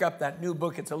to pick up that new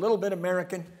book. It's a little bit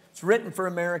American. It's written for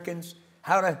Americans.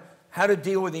 How to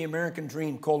deal with the American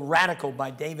dream, called Radical by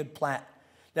David Platt.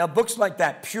 Now, books like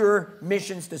that, Pure,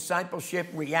 Missions, Discipleship,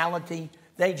 Reality,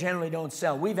 they generally don't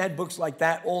sell. We've had books like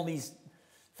that all these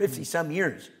 50-some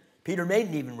years. Peter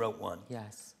Maiden even wrote one.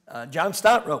 Yes. John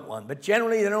Stott wrote one, but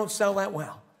generally they don't sell that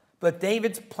well. But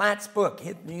David Platt's book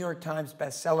hit New York Times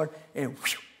bestseller, and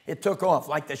it took off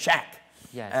like The Shack.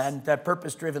 Yes. And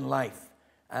Purpose-Driven Life.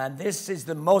 And this is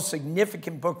the most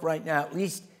significant book right now, at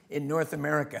least in North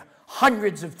America.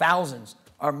 Hundreds of thousands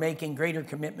are making greater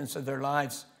commitments of their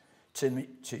lives to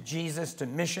Jesus, to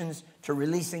missions, to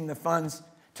releasing the funds,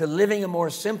 to living a more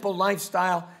simple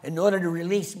lifestyle in order to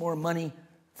release more money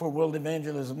for world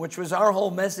evangelism, which was our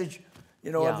whole message,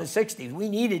 of the 60s. We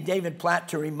needed David Platt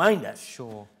to remind us,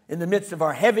 in the midst of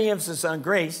our heavy emphasis on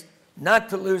grace, not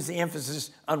to lose the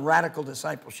emphasis on radical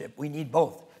discipleship. We need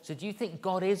both. So do you think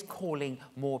God is calling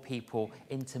more people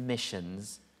into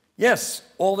missions? Yes,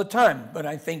 all the time, but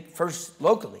I think first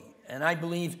locally. And I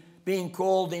believe being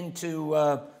called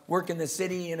into work in the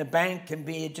city in a bank can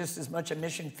be just as much a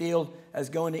mission field as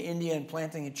going to India and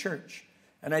planting a church.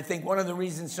 And I think one of the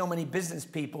reasons so many business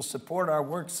people support our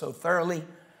work so thoroughly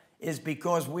is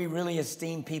because we really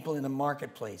esteem people in the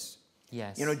marketplace.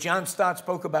 Yes. John Stott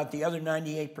spoke about the other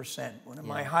 98%. One of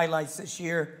my highlights this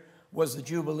year was the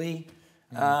Jubilee.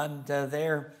 And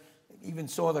there, even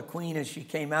saw the Queen as she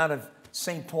came out of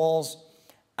St. Paul's.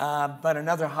 But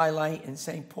another highlight in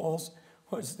St. Paul's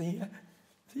was the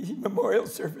memorial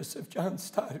service of John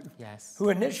Stott, who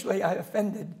initially I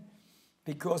offended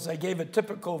because I gave a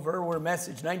typical Verwer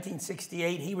message.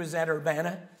 1968, he was at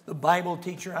Urbana, the Bible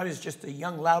teacher. I was just a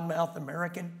young loudmouth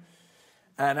American.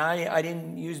 And I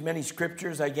didn't use many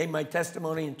scriptures. I gave my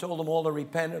testimony and told them all to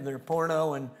repent of their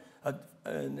porno and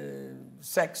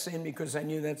sex sin, because I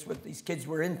knew that's what these kids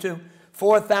were into.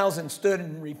 4,000 stood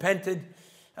and repented,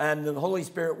 and the Holy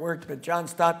Spirit worked. But John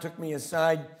Stott took me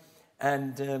aside,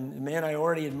 and the man I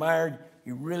already admired,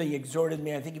 he really exhorted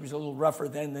me. I think he was a little rougher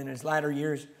then than his latter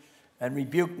years, and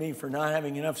rebuked me for not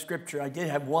having enough scripture. I did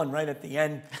have one right at the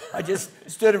end. I just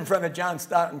stood in front of John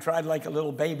Stott and cried like a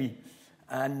little baby.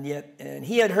 And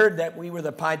he had heard that we were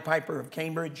the Pied Piper of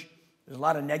Cambridge. There's a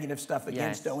lot of negative stuff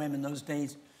against OM in those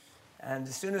days. And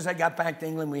as soon as I got back to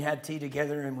England, we had tea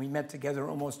together, and we met together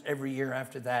almost every year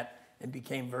after that and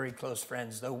became very close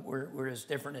friends, though we're as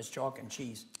different as chalk and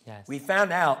cheese. Yes. We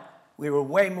found out we were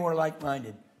way more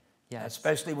like-minded, yes.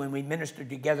 Especially when we ministered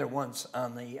together once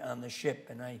on the ship,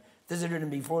 and I visited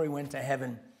him before he went to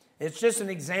heaven. It's just an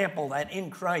example that in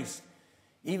Christ,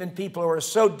 even people who are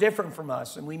so different from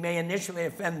us, and we may initially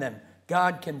offend them,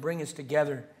 God can bring us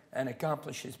together and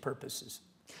accomplish his purposes.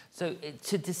 So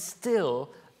to distill...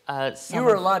 you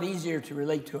were a lot easier to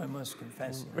relate to, I must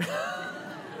confess.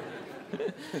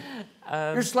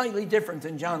 You're slightly different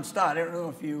than John Stott. I don't know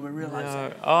if you realize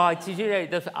that. Oh, did you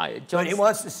know? But he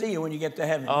wants to see you when you get to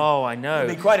heaven. Oh, I know.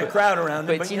 There'll be quite a crowd around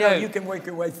him, but you know, you can work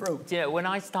your way through. You know, when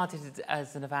I started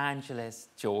as an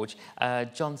evangelist, George,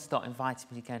 John Stott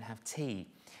invited me to go and have tea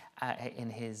in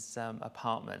his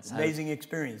apartment. So, amazing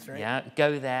experience, right? Yeah,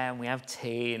 go there and we have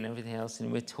tea and everything else,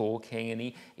 and we're talking, and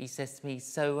he says to me,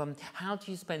 so how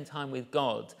do you spend time with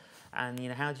God? And, you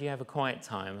know, how do you have a quiet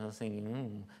time? And I was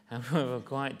thinking, how do I have a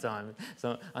quiet time?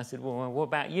 So I said, well, what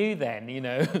about you then, you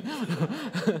know?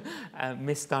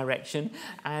 Misdirection.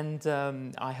 And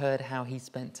I heard how he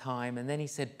spent time, and then he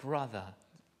said, brother,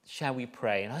 shall we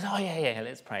pray? And I said, oh, yeah,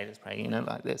 let's pray, you know,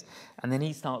 like this. And then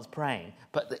he starts praying.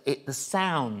 But the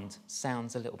sound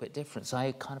sounds a little bit different. So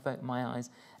I kind of opened my eyes,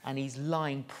 and he's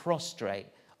lying prostrate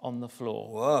on the floor.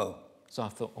 Whoa. So I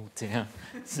thought, oh, dear.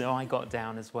 So I got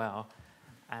down as well.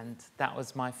 And that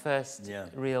was my first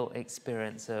real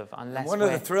experience of, unless one of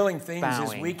the thrilling things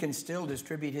bowing. is we can still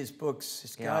distribute his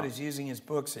books. God is using his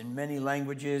books in many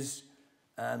languages.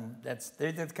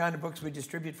 They're the kind of books we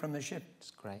distribute from the ship.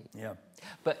 It's great. Yeah.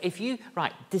 But if you,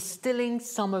 distilling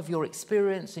some of your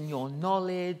experience and your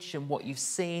knowledge and what you've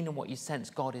seen and what you sense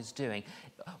God is doing,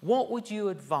 what would you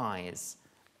advise,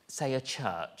 say, a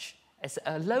church, as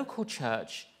a local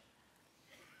church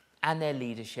and their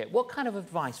leadership? What kind of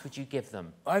advice would you give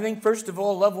them? I think, first of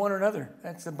all, love one another.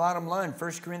 That's the bottom line,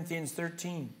 1 Corinthians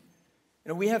 13. You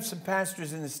know, we have some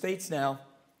pastors in the States now,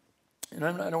 and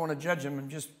I don't want to judge them, I'm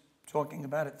just talking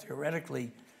about it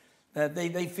theoretically, that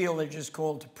they feel they're just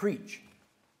called to preach.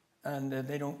 And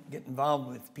they don't get involved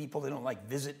with people. They don't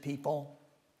visit people.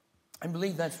 I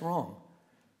believe that's wrong.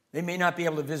 They may not be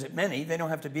able to visit many. They don't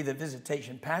have to be the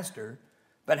visitation pastor.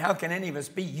 But how can any of us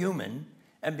be human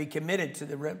and be committed to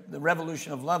the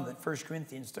revolution of love that 1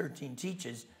 Corinthians 13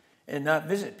 teaches and not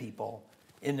visit people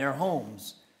in their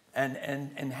homes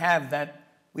and have that?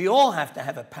 We all have to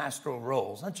have a pastoral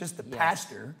role. It's not just the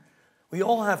pastor. We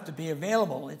all have to be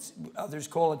available. Others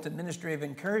call it the ministry of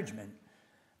encouragement.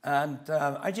 And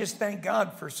I just thank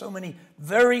God for so many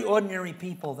very ordinary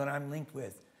people that I'm linked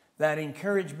with that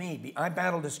encourage me. I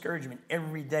battle discouragement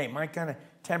every day. My kind of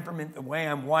temperament, the way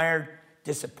I'm wired,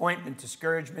 disappointment,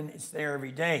 discouragement, it's there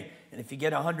every day. And if you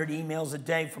get 100 emails a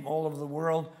day from all over the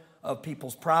world of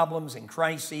people's problems and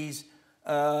crises,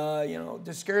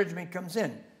 discouragement comes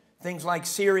in. Things like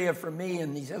Syria for me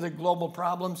and these other global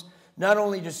problems, not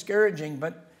only discouraging,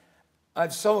 but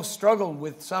I've so struggled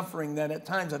with suffering that at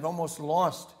times I've almost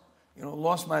lost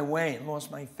my way and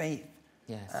lost my faith.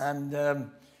 Yes. And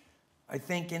I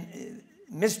think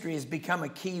mystery has become a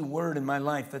key word in my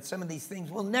life, that some of these things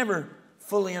we'll never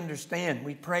fully understand.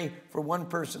 We pray for one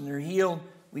person, they're healed.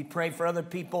 We pray for other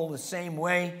people the same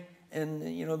way, and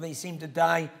they seem to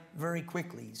die very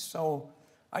quickly. So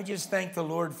I just thank the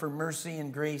Lord for mercy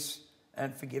and grace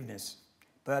and forgiveness.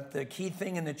 But the key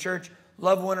thing in the church,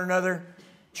 love one another.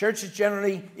 Churches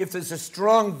generally, if there's a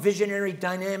strong, visionary,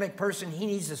 dynamic person, he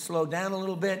needs to slow down a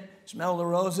little bit, smell the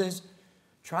roses,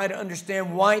 try to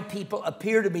understand why people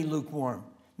appear to be lukewarm.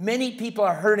 Many people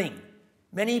are hurting.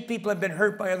 Many people have been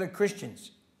hurt by other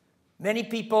Christians. Many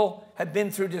people have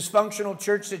been through dysfunctional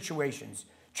church situations.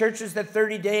 Churches that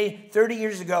 30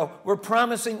 years ago were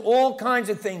promising all kinds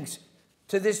of things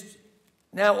to this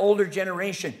now older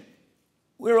generation.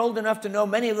 We're old enough to know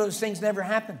many of those things never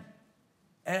happened.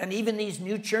 And even these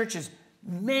new churches,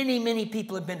 many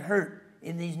people have been hurt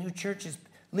in these new churches.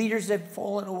 Leaders have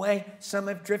fallen away. Some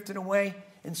have drifted away.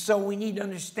 And so we need to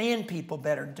understand people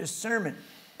better, discernment,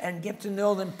 and get to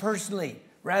know them personally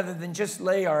rather than just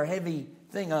lay our heavy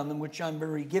thing on them, which I'm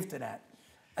very gifted at.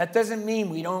 That doesn't mean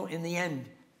we don't, in the end,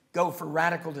 go for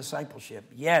radical discipleship.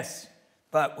 Yes,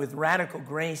 but with radical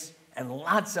grace and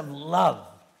lots of love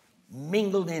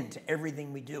mingled into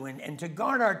everything we do, and to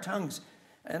guard our tongues.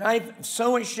 And I'm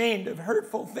so ashamed of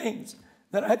hurtful things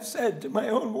that I've said to my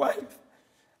own wife,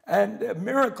 and a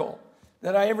miracle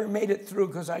that I ever made it through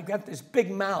because I got this big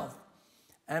mouth.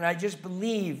 And I just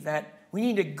believe that we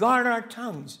need to guard our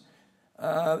tongues.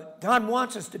 God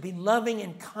wants us to be loving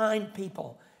and kind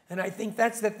people. And I think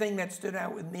that's the thing that stood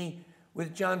out with me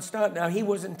with John Stott. Now, he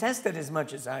wasn't tested as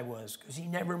much as I was because he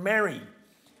never married.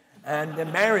 And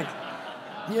marriage,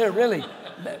 yeah, really,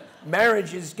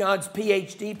 marriage is God's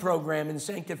PhD program in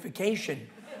sanctification.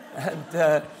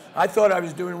 And I thought I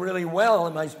was doing really well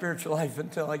in my spiritual life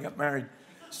until I got married.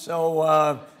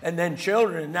 So, and then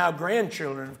children, and now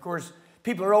grandchildren. Of course,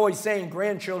 people are always saying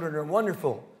grandchildren are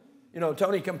wonderful. You know,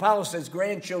 Tony Campolo says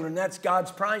grandchildren, that's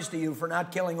God's prize to you for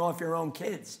not killing off your own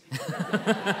kids.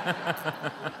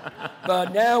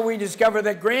 But now we discover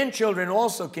that grandchildren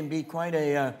also can be quite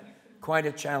a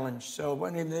challenge. So I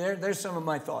mean, there's some of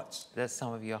my thoughts. There's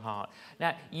some of your heart.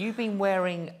 Now, you've been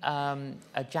wearing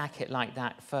a jacket like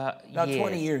that for About years.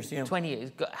 20 years, yeah. 20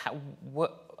 years.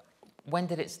 When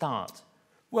did it start?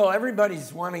 Well,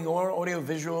 everybody's wanting audio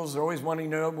visuals. They're always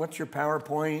wanting to know what's your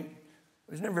PowerPoint.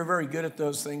 I was never very good at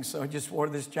those things, so I just wore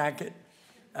this jacket.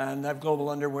 And I have global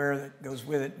underwear that goes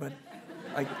with it, but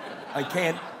I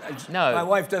can't. No. My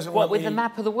wife doesn't want me. What, with the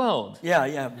map of the world?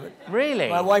 Yeah, but really?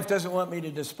 My wife doesn't want me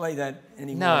to display that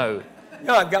anymore. No.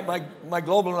 No, I've got my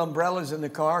global umbrellas in the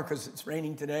car because it's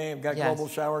raining today. I've got Yes. global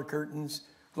shower curtains,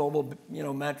 global,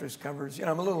 mattress covers.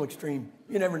 I'm a little extreme.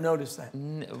 You never notice that.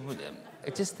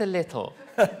 Just a little.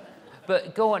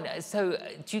 But go on. So,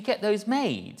 do you get those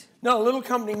made? No, a little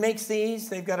company makes these.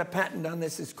 They've got a patent on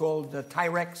this. It's called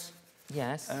Tyrex.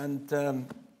 Yes. And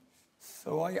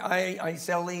so I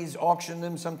sell these, auction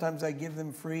them. Sometimes I give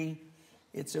them free.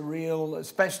 It's a real,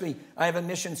 especially, I have a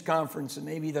missions conference, and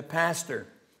maybe the pastor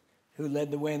who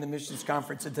led the way in the missions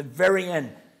conference, at the very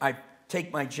end, I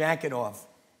take my jacket off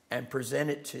and present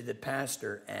it to the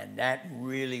pastor, and that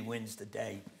really wins the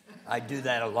day. I do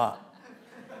that a lot.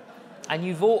 And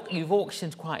you've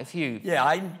auctioned quite a few. Yeah,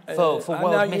 I'm world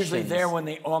not missions. usually there when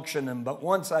they auction them, but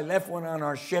once I left one on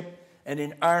our ship, and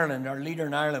in Ireland, our leader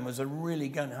in Ireland was a really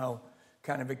gun-ho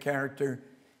kind of a character.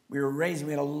 We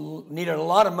needed a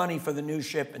lot of money for the new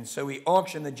ship, and so we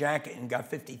auctioned the jacket and got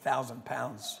 50,000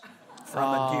 pounds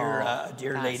from a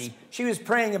dear lady. She was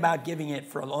praying about giving it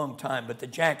for a long time, but the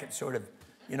jacket sort of,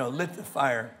 lit the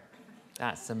fire.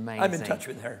 That's amazing. I'm in touch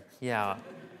with her. Yeah.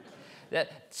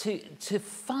 To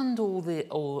fund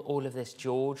all of this,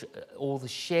 George, all the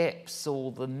ships,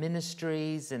 all the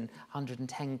ministries in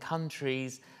 110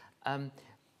 countries,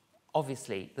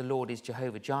 obviously the Lord is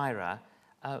Jehovah Jireh.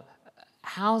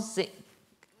 How's it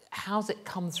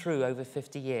come through over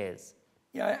 50 years?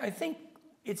 Yeah, I think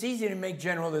it's easy to make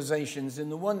generalizations,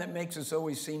 and the one that makes us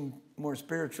always seem more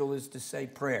spiritual is to say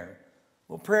prayer.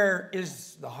 Well, prayer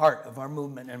is the heart of our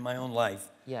movement and my own life.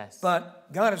 Yes.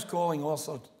 But God is calling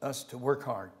also us to work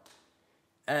hard.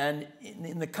 And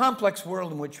in the complex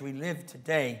world in which we live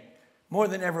today, more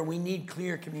than ever, we need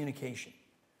clear communication.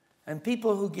 And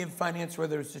people who give finance,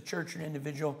 whether it's a church or an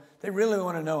individual, they really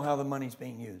want to know how the money's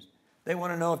being used. They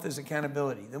want to know if there's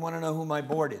accountability. They want to know who my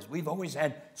board is. We've always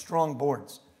had strong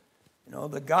boards.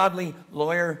 The godly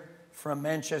lawyer from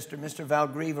Manchester, Mr. Val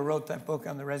Grieve, who wrote that book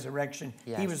on the resurrection.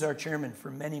 Yes. He was our chairman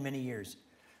for many, many years.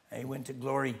 He went to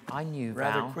glory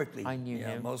rather Val. quickly. I knew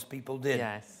him. Most people did.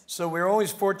 Yes. So we're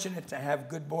always fortunate to have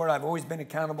good board. I've always been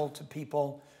accountable to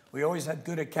people. We always had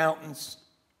good accountants.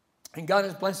 And God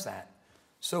has blessed that.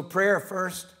 So prayer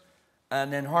first,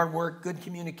 and then hard work, good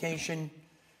communication.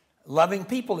 Loving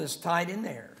people is tied in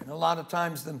there. And a lot of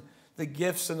times the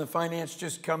gifts and the finance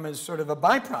just come as sort of a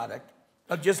byproduct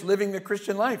of just living the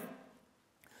Christian life.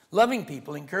 Loving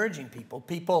people, encouraging people,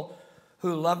 people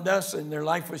who loved us and their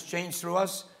life was changed through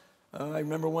us. I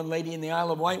remember one lady in the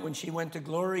Isle of Wight, when she went to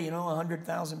glory,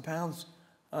 100,000 pounds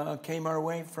came our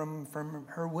way from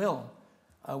her will.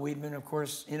 We've been, of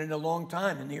course, in it a long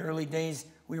time. In the early days,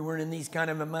 we weren't in these kind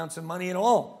of amounts of money at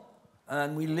all.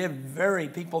 And we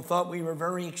lived people thought we were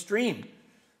very extreme,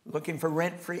 looking for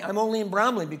rent-free. I'm only in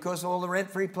Bromley because of all the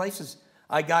rent-free places.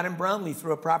 I got in Bromley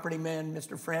through a property man,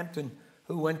 Mr. Frampton,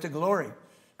 who went to glory.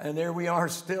 And there we are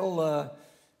still,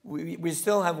 we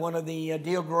still have one of the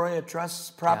Dio Gloria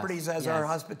Trust's properties as our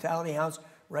hospitality house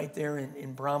right there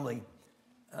in Bromley.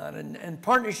 And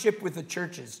partnership with the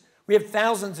churches. We have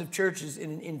thousands of churches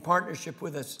in partnership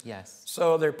with us. Yes.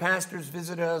 So their pastors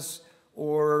visit us,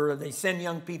 or they send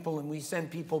young people and we send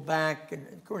people back. And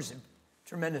of course, a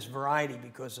tremendous variety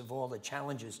because of all the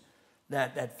challenges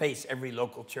that face every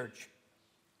local church.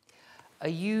 Are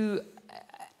you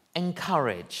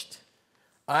encouraged?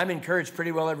 I'm encouraged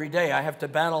pretty well every day. I have to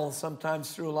battle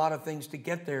sometimes through a lot of things to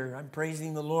get there. I'm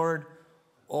praising the Lord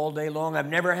all day long. I've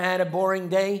never had a boring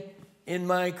day in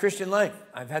my Christian life.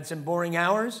 I've had some boring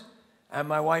hours, and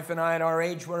my wife and I at our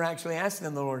age were actually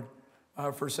asking the Lord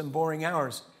for some boring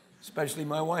hours, especially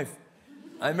my wife.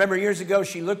 I remember years ago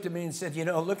she looked at me and said,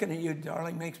 looking at you,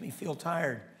 darling, makes me feel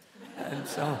tired. And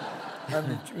so,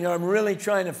 I'm really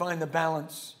trying to find the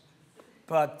balance.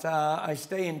 But I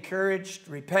stay encouraged,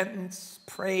 repentance,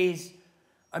 praise.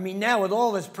 I mean, now with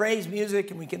all this praise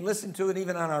music, and we can listen to it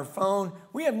even on our phone,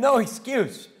 we have no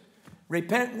excuse.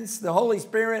 Repentance, the Holy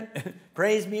Spirit,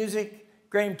 praise music.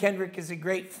 Graham Kendrick is a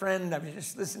great friend. I was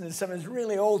just listening to some of his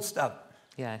really old stuff.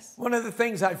 Yes. One of the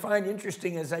things I find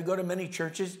interesting as I go to many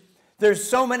churches, there's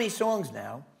so many songs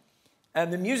now,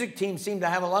 and the music team seem to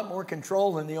have a lot more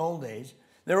control than the old days.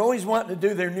 They're always wanting to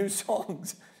do their new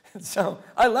songs. So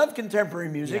I love contemporary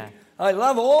music. Yeah. I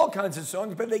love all kinds of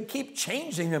songs, but they keep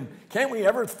changing them. Can't we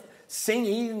ever sing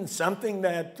even something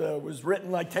that was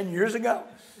written like 10 years ago?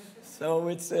 So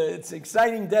it's an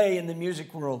exciting day in the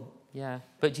music world. Yeah.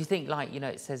 But do you think,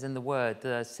 it says in the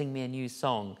word, sing me a new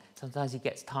song, sometimes he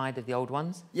gets tired of the old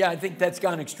ones? Yeah, I think that's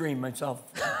gone extreme myself.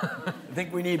 I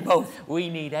think we need both. We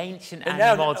need ancient and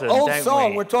now, modern, old don't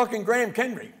song, we? we're talking Graham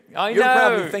Kendrick. I You're know.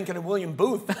 probably thinking of William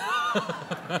Booth.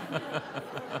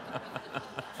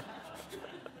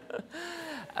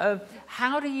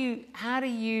 How do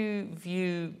you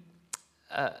view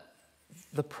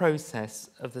the process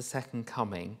of the second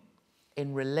coming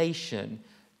in relation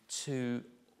to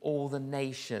all the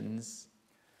nations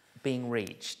being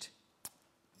reached?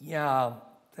 Yeah,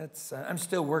 I'm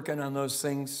still working on those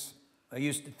things. I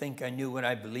used to think I knew what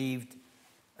I believed.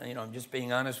 I'm just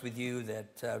being honest with you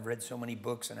that I've read so many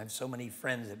books and I have so many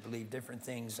friends that believe different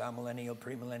things: amillennial,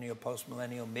 premillennial,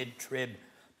 postmillennial, mid-trib,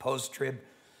 post-trib.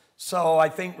 So I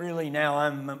think really now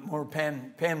I'm more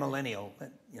pan-millennial.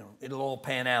 It'll all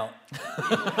pan out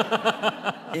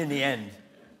in the end.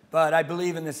 But I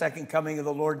believe in the second coming of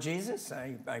the Lord Jesus.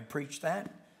 I preach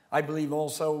that. I believe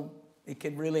also it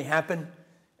can really happen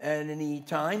at any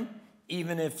time,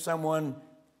 even if someone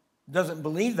doesn't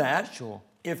believe that. Sure.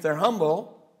 If they're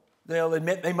humble, they'll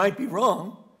admit they might be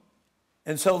wrong.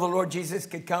 And so the Lord Jesus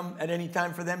could come at any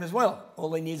time for them as well. All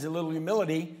they need is a little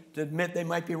humility to admit they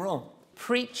might be wrong.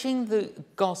 Preaching the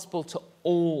gospel to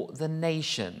all the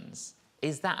nations,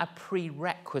 is that a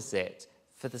prerequisite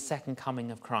for the second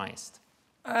coming of Christ?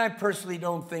 I personally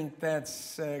don't think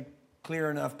that's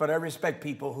clear enough, but I respect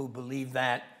people who believe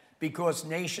that, because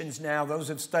nations now, those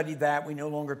who've studied that, we no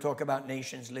longer talk about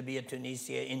nations, Libya,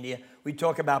 Tunisia, India. We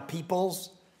talk about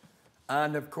peoples.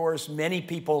 And of course, many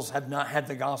peoples have not had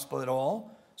the gospel at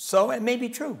all. So it may be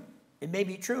true. It may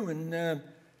be true. And I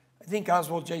think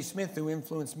Oswald J. Smith, who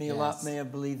influenced me a lot, may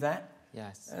have believed that.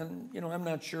 Yes. And, I'm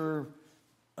not sure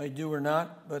I do or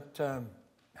not, but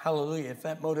hallelujah. If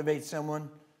that motivates someone,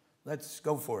 let's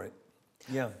go for it.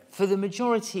 Yeah. For the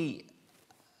majority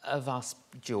of us,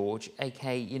 George,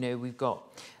 we've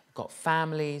got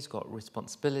families, got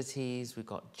responsibilities, we've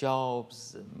got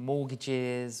jobs,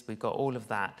 mortgages, we've got all of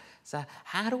that. So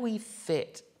how do we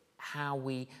fit how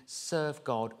we serve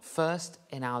God first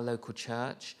in our local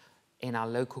church, in our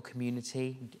local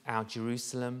community, our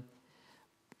Jerusalem,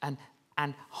 and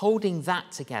holding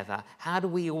that together, how do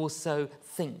we also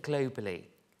think globally?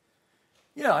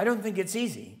 Yeah, I don't think it's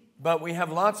easy, but we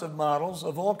have lots of models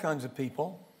of all kinds of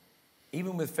people,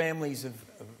 even with families of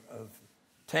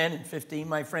 10 and 15.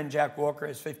 My friend Jack Walker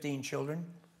has 15 children.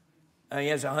 He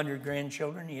has 100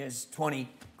 grandchildren. He has 20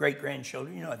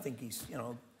 great-grandchildren. I think he's,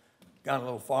 gone a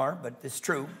little far, but it's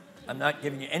true. I'm not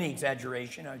giving you any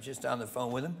exaggeration. I was just on the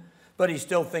phone with him. But he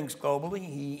still thinks globally.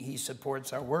 He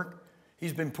supports our work.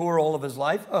 He's been poor all of his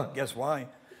life. Oh, guess why?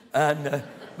 And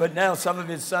but now some of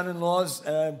his son-in-laws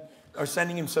are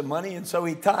sending him some money, and so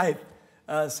he tithed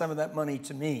some of that money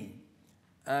to me.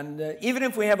 And even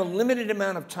if we have a limited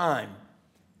amount of time,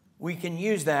 we can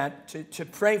use that to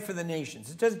pray for the nations.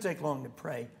 It doesn't take long to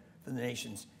pray for the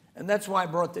nations. And that's why I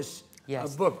brought this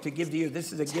book to give to you.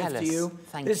 This is a gift to you.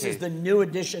 This is the new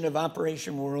edition of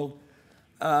Operation World.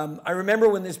 I remember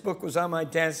when this book was on my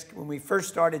desk, when we first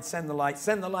started Send the Light.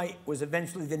 Send the Light was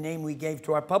eventually the name we gave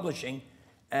to our publishing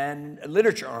and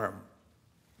literature arm.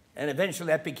 And eventually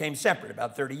that became separate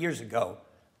about 30 years ago,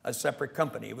 a separate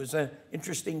company. It was an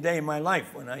interesting day in my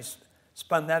life when I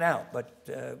spun that out, but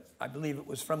I believe it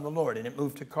was from the Lord, and it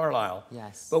moved to Carlisle.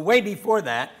 Yes. But way before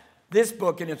that, this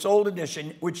book in its old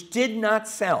edition, which did not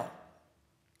sell,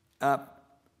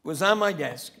 was on my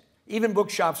desk. Even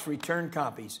bookshops returned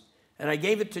copies. And I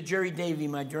gave it to Jerry Davey,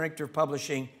 my director of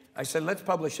publishing. I said, let's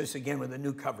publish this again with a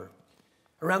new cover.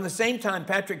 Around the same time,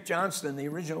 Patrick Johnston, the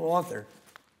original author,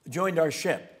 joined our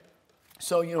ship.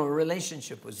 So, a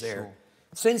relationship was there. Sure.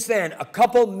 Since then, a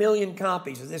couple million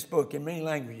copies of this book in many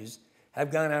languages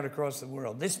have gone out across the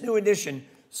world. This new edition,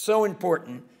 so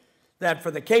important that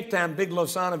for the Cape Town Big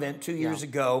Lausanne event 2 years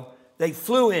ago, they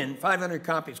flew in 500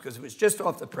 copies because it was just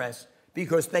off the press,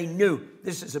 because they knew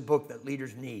this is a book that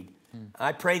leaders need.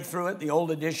 I prayed through it, the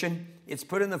old edition. It's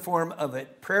put in the form of a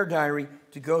prayer diary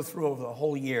to go through over the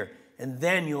whole year. And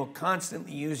then you'll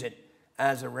constantly use it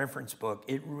as a reference book.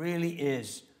 It really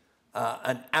is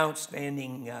an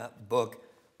outstanding book.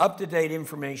 Up-to-date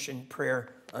information,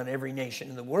 prayer on every nation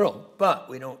in the world. But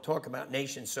we don't talk about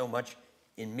nations so much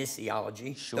in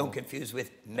missiology. Sure. Don't confuse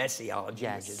with messiology,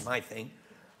 Yes. which is my thing.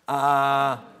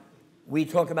 We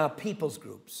talk about people's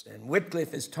groups, and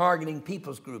Wycliffe is targeting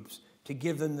people's groups to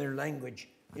give them their language,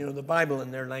 the Bible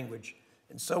in their language.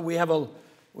 And so we have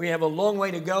a long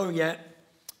way to go yet.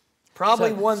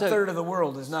 Probably one-third of the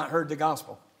world has not heard the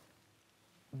gospel.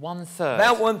 1/3?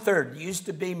 About 1/3. It used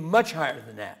to be much higher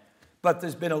than that. But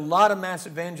there's been a lot of mass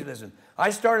evangelism.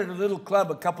 I started a little club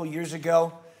a couple years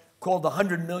ago called the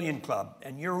 100 Million Club.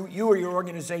 And you or your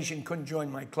organization couldn't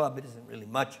join my club. It isn't really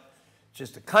much. It's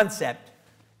just a concept.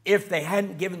 If they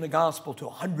hadn't given the gospel to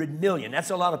 100 million,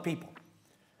 that's a lot of people.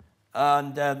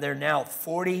 And there are now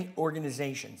 40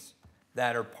 organizations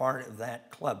that are part of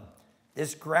that club.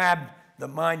 This grabbed the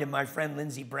mind of my friend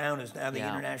Lindsey Brown, who's now the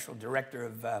international director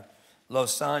of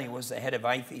Lausanne. He was the head of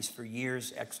IFES for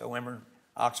years, ex-OMer,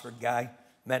 Oxford guy.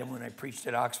 Met him when I preached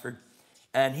at Oxford.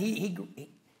 And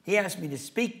he asked me to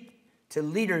speak to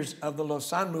leaders of the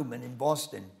Lausanne movement in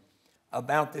Boston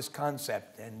about this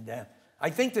concept. And I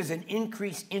think there's an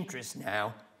increased interest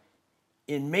now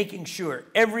in making sure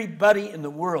everybody in the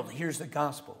world hears the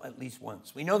gospel at least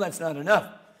once. We know that's not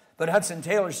enough. But Hudson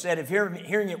Taylor said, if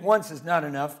hearing it once is not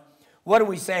enough, what do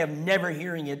we say of never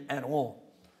hearing it at all?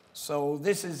 So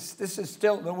this is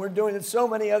still, we're doing so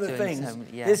many other things.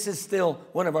 This is still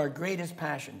one of our greatest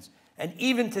passions. And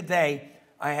even today,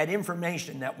 I had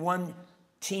information that one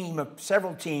team of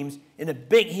several teams in a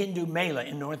big Hindu Mela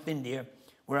in North India,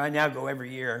 where I now go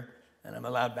every year, and I'm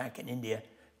allowed back in India,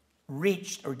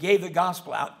 reached or gave the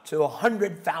gospel out to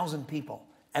 100,000 people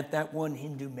at that one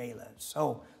Hindu Mela.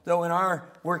 So though in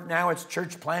our work now it's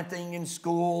church planting in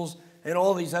schools and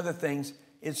all these other things,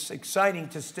 it's exciting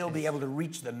to still be able to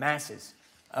reach the masses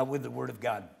with the Word of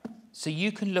God. So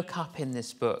you can look up in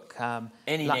this book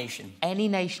any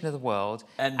nation of the world,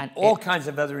 and all kinds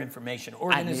of other information,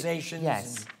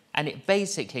 organizations. And it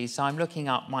basically, so I'm looking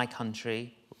up my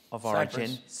country of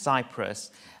origin,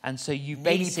 Cyprus, and so you've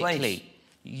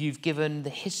given the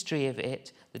history of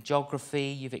it, the geography,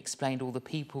 you've explained all the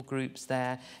people groups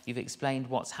there, you've explained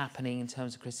what's happening in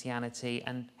terms of Christianity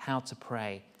and how to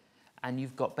pray. And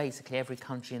you've got basically every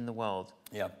country in the world.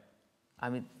 Yeah. I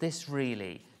mean, this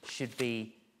really should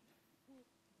be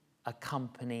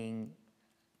accompanying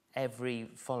every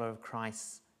follower of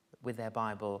Christ with their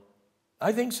Bible.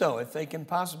 I think so, if they can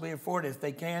possibly afford it. If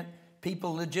they can't,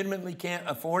 people legitimately can't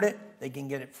afford it, they can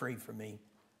get it free from me.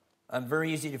 I'm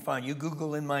very easy to find. You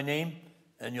Google in my name,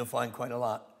 and you'll find quite a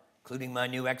lot, including my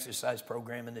new exercise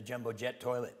program and the jumbo jet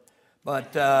toilet.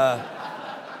 But,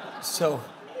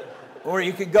 or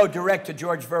you can go direct to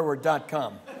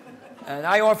georgeverwer.com. And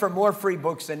I offer more free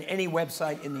books than any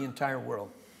website in the entire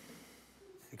world.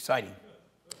 Exciting.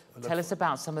 Tell us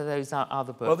about some of those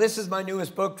other books. Well, this is my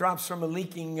newest book, Drops from a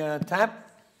Leaking Tap.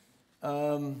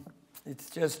 It's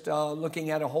just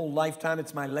looking at a whole lifetime.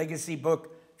 It's my legacy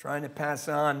book, trying to pass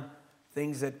on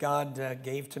things that God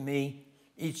gave to me.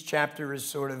 Each chapter is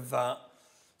sort of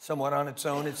somewhat on its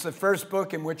own. It's the first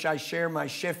book in which I share my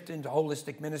shift into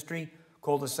holistic ministry,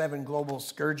 called The 7 Global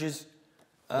Scourges.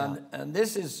 And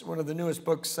this is one of the newest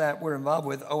books that we're involved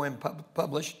with, OM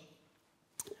published.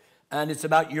 And it's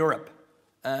about Europe.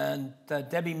 And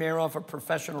Debbie Meroff, a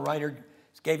professional writer,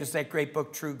 gave us that great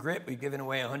book, True Grit. We've given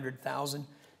away 100,000.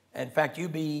 In fact,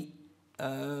 United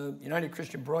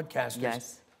Christian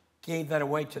Broadcasters gave that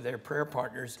away to their prayer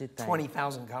partners,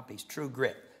 20,000 copies, True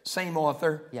Grit. Same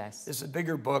author. Yes. This is a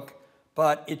bigger book,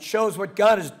 but it shows what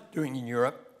God is doing in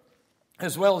Europe,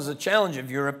 as well as the challenge of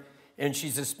Europe, and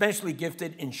she's especially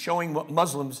gifted in showing what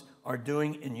Muslims are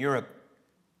doing in Europe,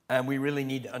 and we really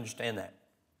need to understand that,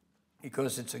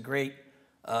 because it's a great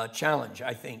challenge,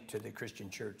 I think, to the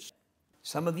Christian church.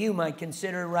 Some of you might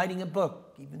consider writing a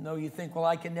book, even though you think, well,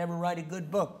 I can never write a good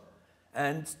book.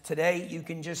 And today you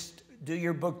can just do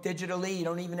your book digitally. You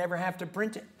don't even ever have to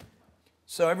print it.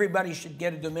 So everybody should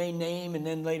get a domain name and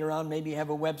then later on maybe have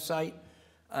a website.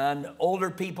 And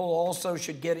older people also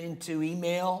should get into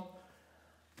email.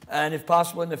 And if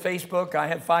possible into Facebook. I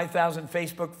have 5,000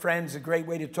 Facebook friends, a great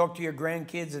way to talk to your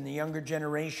grandkids and the younger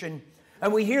generation.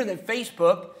 And we hear that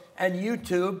Facebook and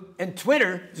YouTube and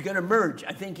Twitter is going to merge.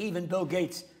 I think even Bill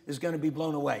Gates is going to be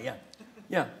blown away. Yeah.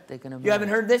 Yeah. They're going to You haven't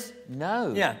heard this?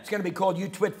 No. Yeah, it's going to be called You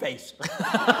Twit Face.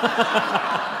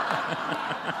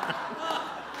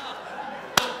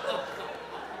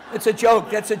 It's a joke.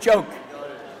 That's a joke.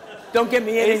 Don't get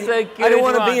me in. I don't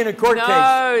want to be in a court case.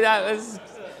 No, that was.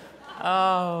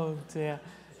 Oh dear.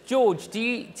 George, do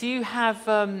you have?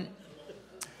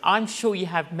 I'm sure you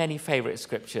have many favourite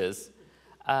scriptures,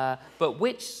 but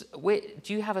which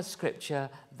do you have a scripture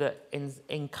that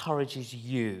encourages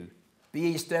you? Be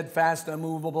ye steadfast,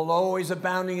 unmovable, always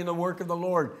abounding in the work of the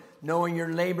Lord, knowing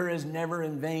your labor is never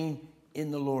in vain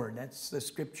in the Lord. That's the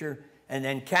scripture. And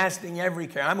then casting every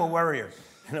care. I'm a worrier,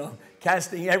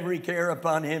 casting every care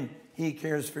upon him. He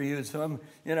cares for you. So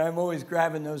I'm always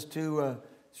grabbing those two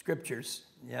scriptures.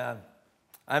 Yeah,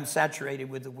 I'm saturated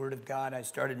with the Word of God. I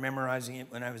started memorizing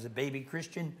it when I was a baby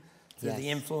Christian through the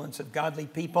influence of godly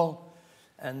people.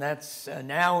 And that's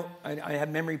now, I have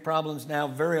memory problems now.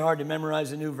 Very hard to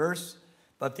memorize a new verse.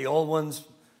 But the old ones,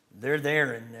 they're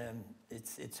there. And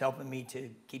it's helping me to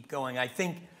keep going. I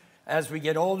think as we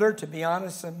get older, to be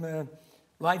honest,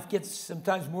 life gets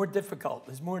sometimes more difficult.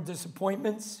 There's more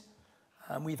disappointments.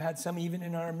 We've had some even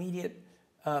in our immediate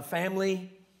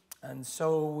family. And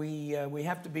so we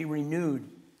have to be renewed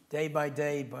day by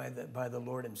day by the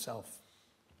Lord himself.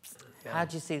 Yeah. How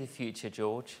do you see the future,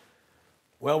 George?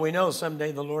 Well, we know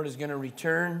someday the Lord is going to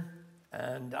return.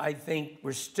 And I think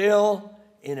we're still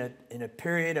in a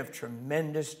period of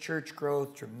tremendous church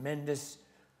growth, tremendous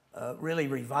really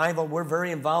revival. We're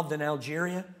very involved in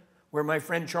Algeria, where my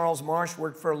friend Charles Marsh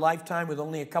worked for a lifetime with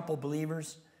only a couple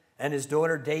believers and his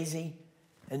daughter Daisy.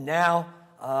 And now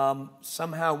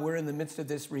somehow we're in the midst of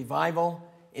this revival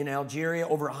in Algeria.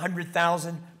 Over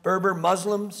 100,000 Berber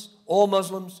Muslims, all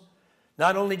Muslims.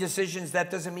 Not only decisions, that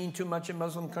doesn't mean too much in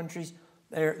Muslim countries.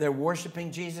 They're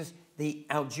worshiping Jesus. The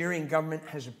Algerian government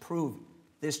has approved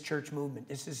this church movement.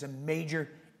 This is a major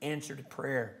answer to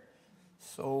prayer.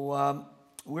 So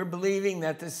we're believing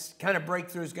that this kind of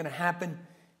breakthrough is going to happen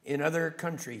in other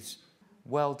countries.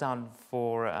 Well done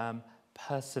for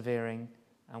persevering,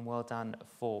 and well done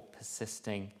for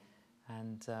persisting.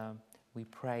 And we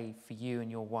pray for you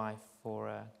and your wife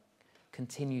for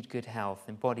continued good health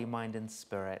in body, mind, and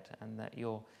spirit, and that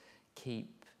you'll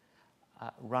keep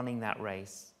running that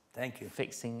race. Thank you.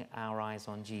 Fixing our eyes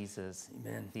on Jesus,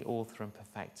 Amen. The author and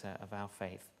perfecter of our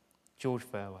faith. George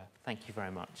Verwer, thank you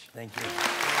very much. Thank you.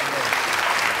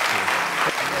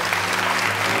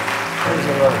 Praise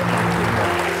the Lord.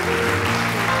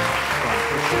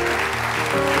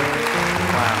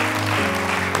 Wow.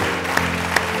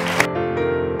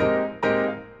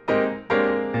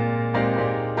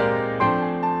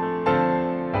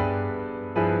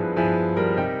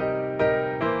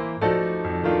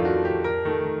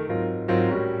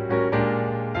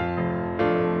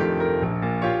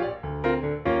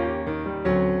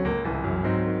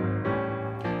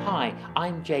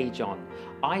 I'm J.John.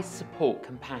 I support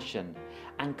compassion,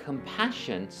 and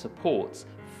compassion supports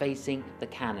facing the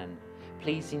Canon.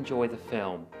 Please enjoy the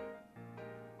film.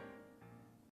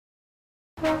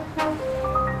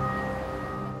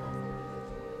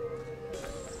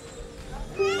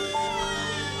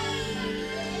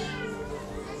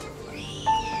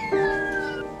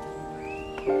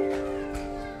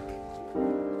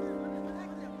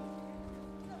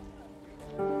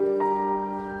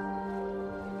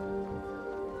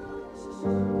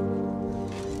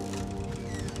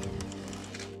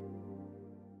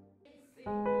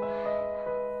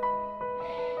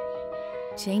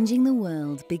 Changing the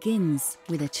world begins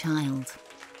with a child.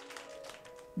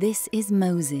 This is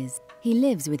Moses. He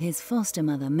lives with his foster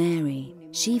mother, Mary.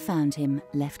 She found him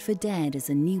left for dead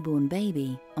as a newborn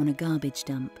baby on a garbage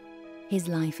dump. His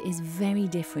life is very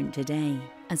different today,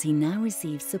 as he now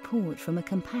receives support from a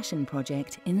compassion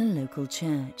project in the local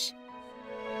church.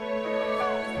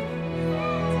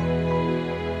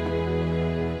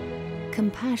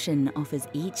 Compassion offers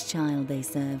each child they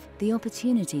serve the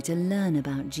opportunity to learn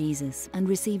about Jesus and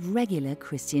receive regular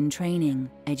Christian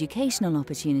training, educational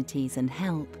opportunities and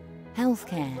help,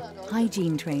 healthcare,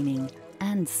 hygiene training,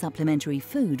 and supplementary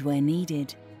food where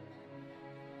needed.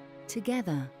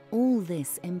 Together, all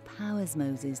this empowers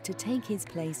Moses to take his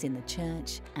place in the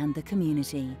church and the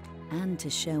community and to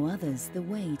show others the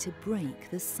way to break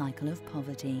the cycle of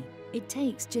poverty. It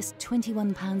takes just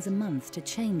 £21 a month to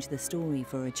change the story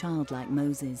for a child like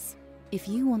Moses. If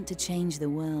you want to change the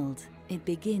world, it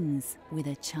begins with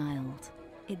a child.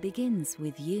 It begins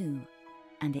with you,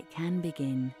 and it can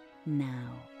begin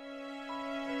now.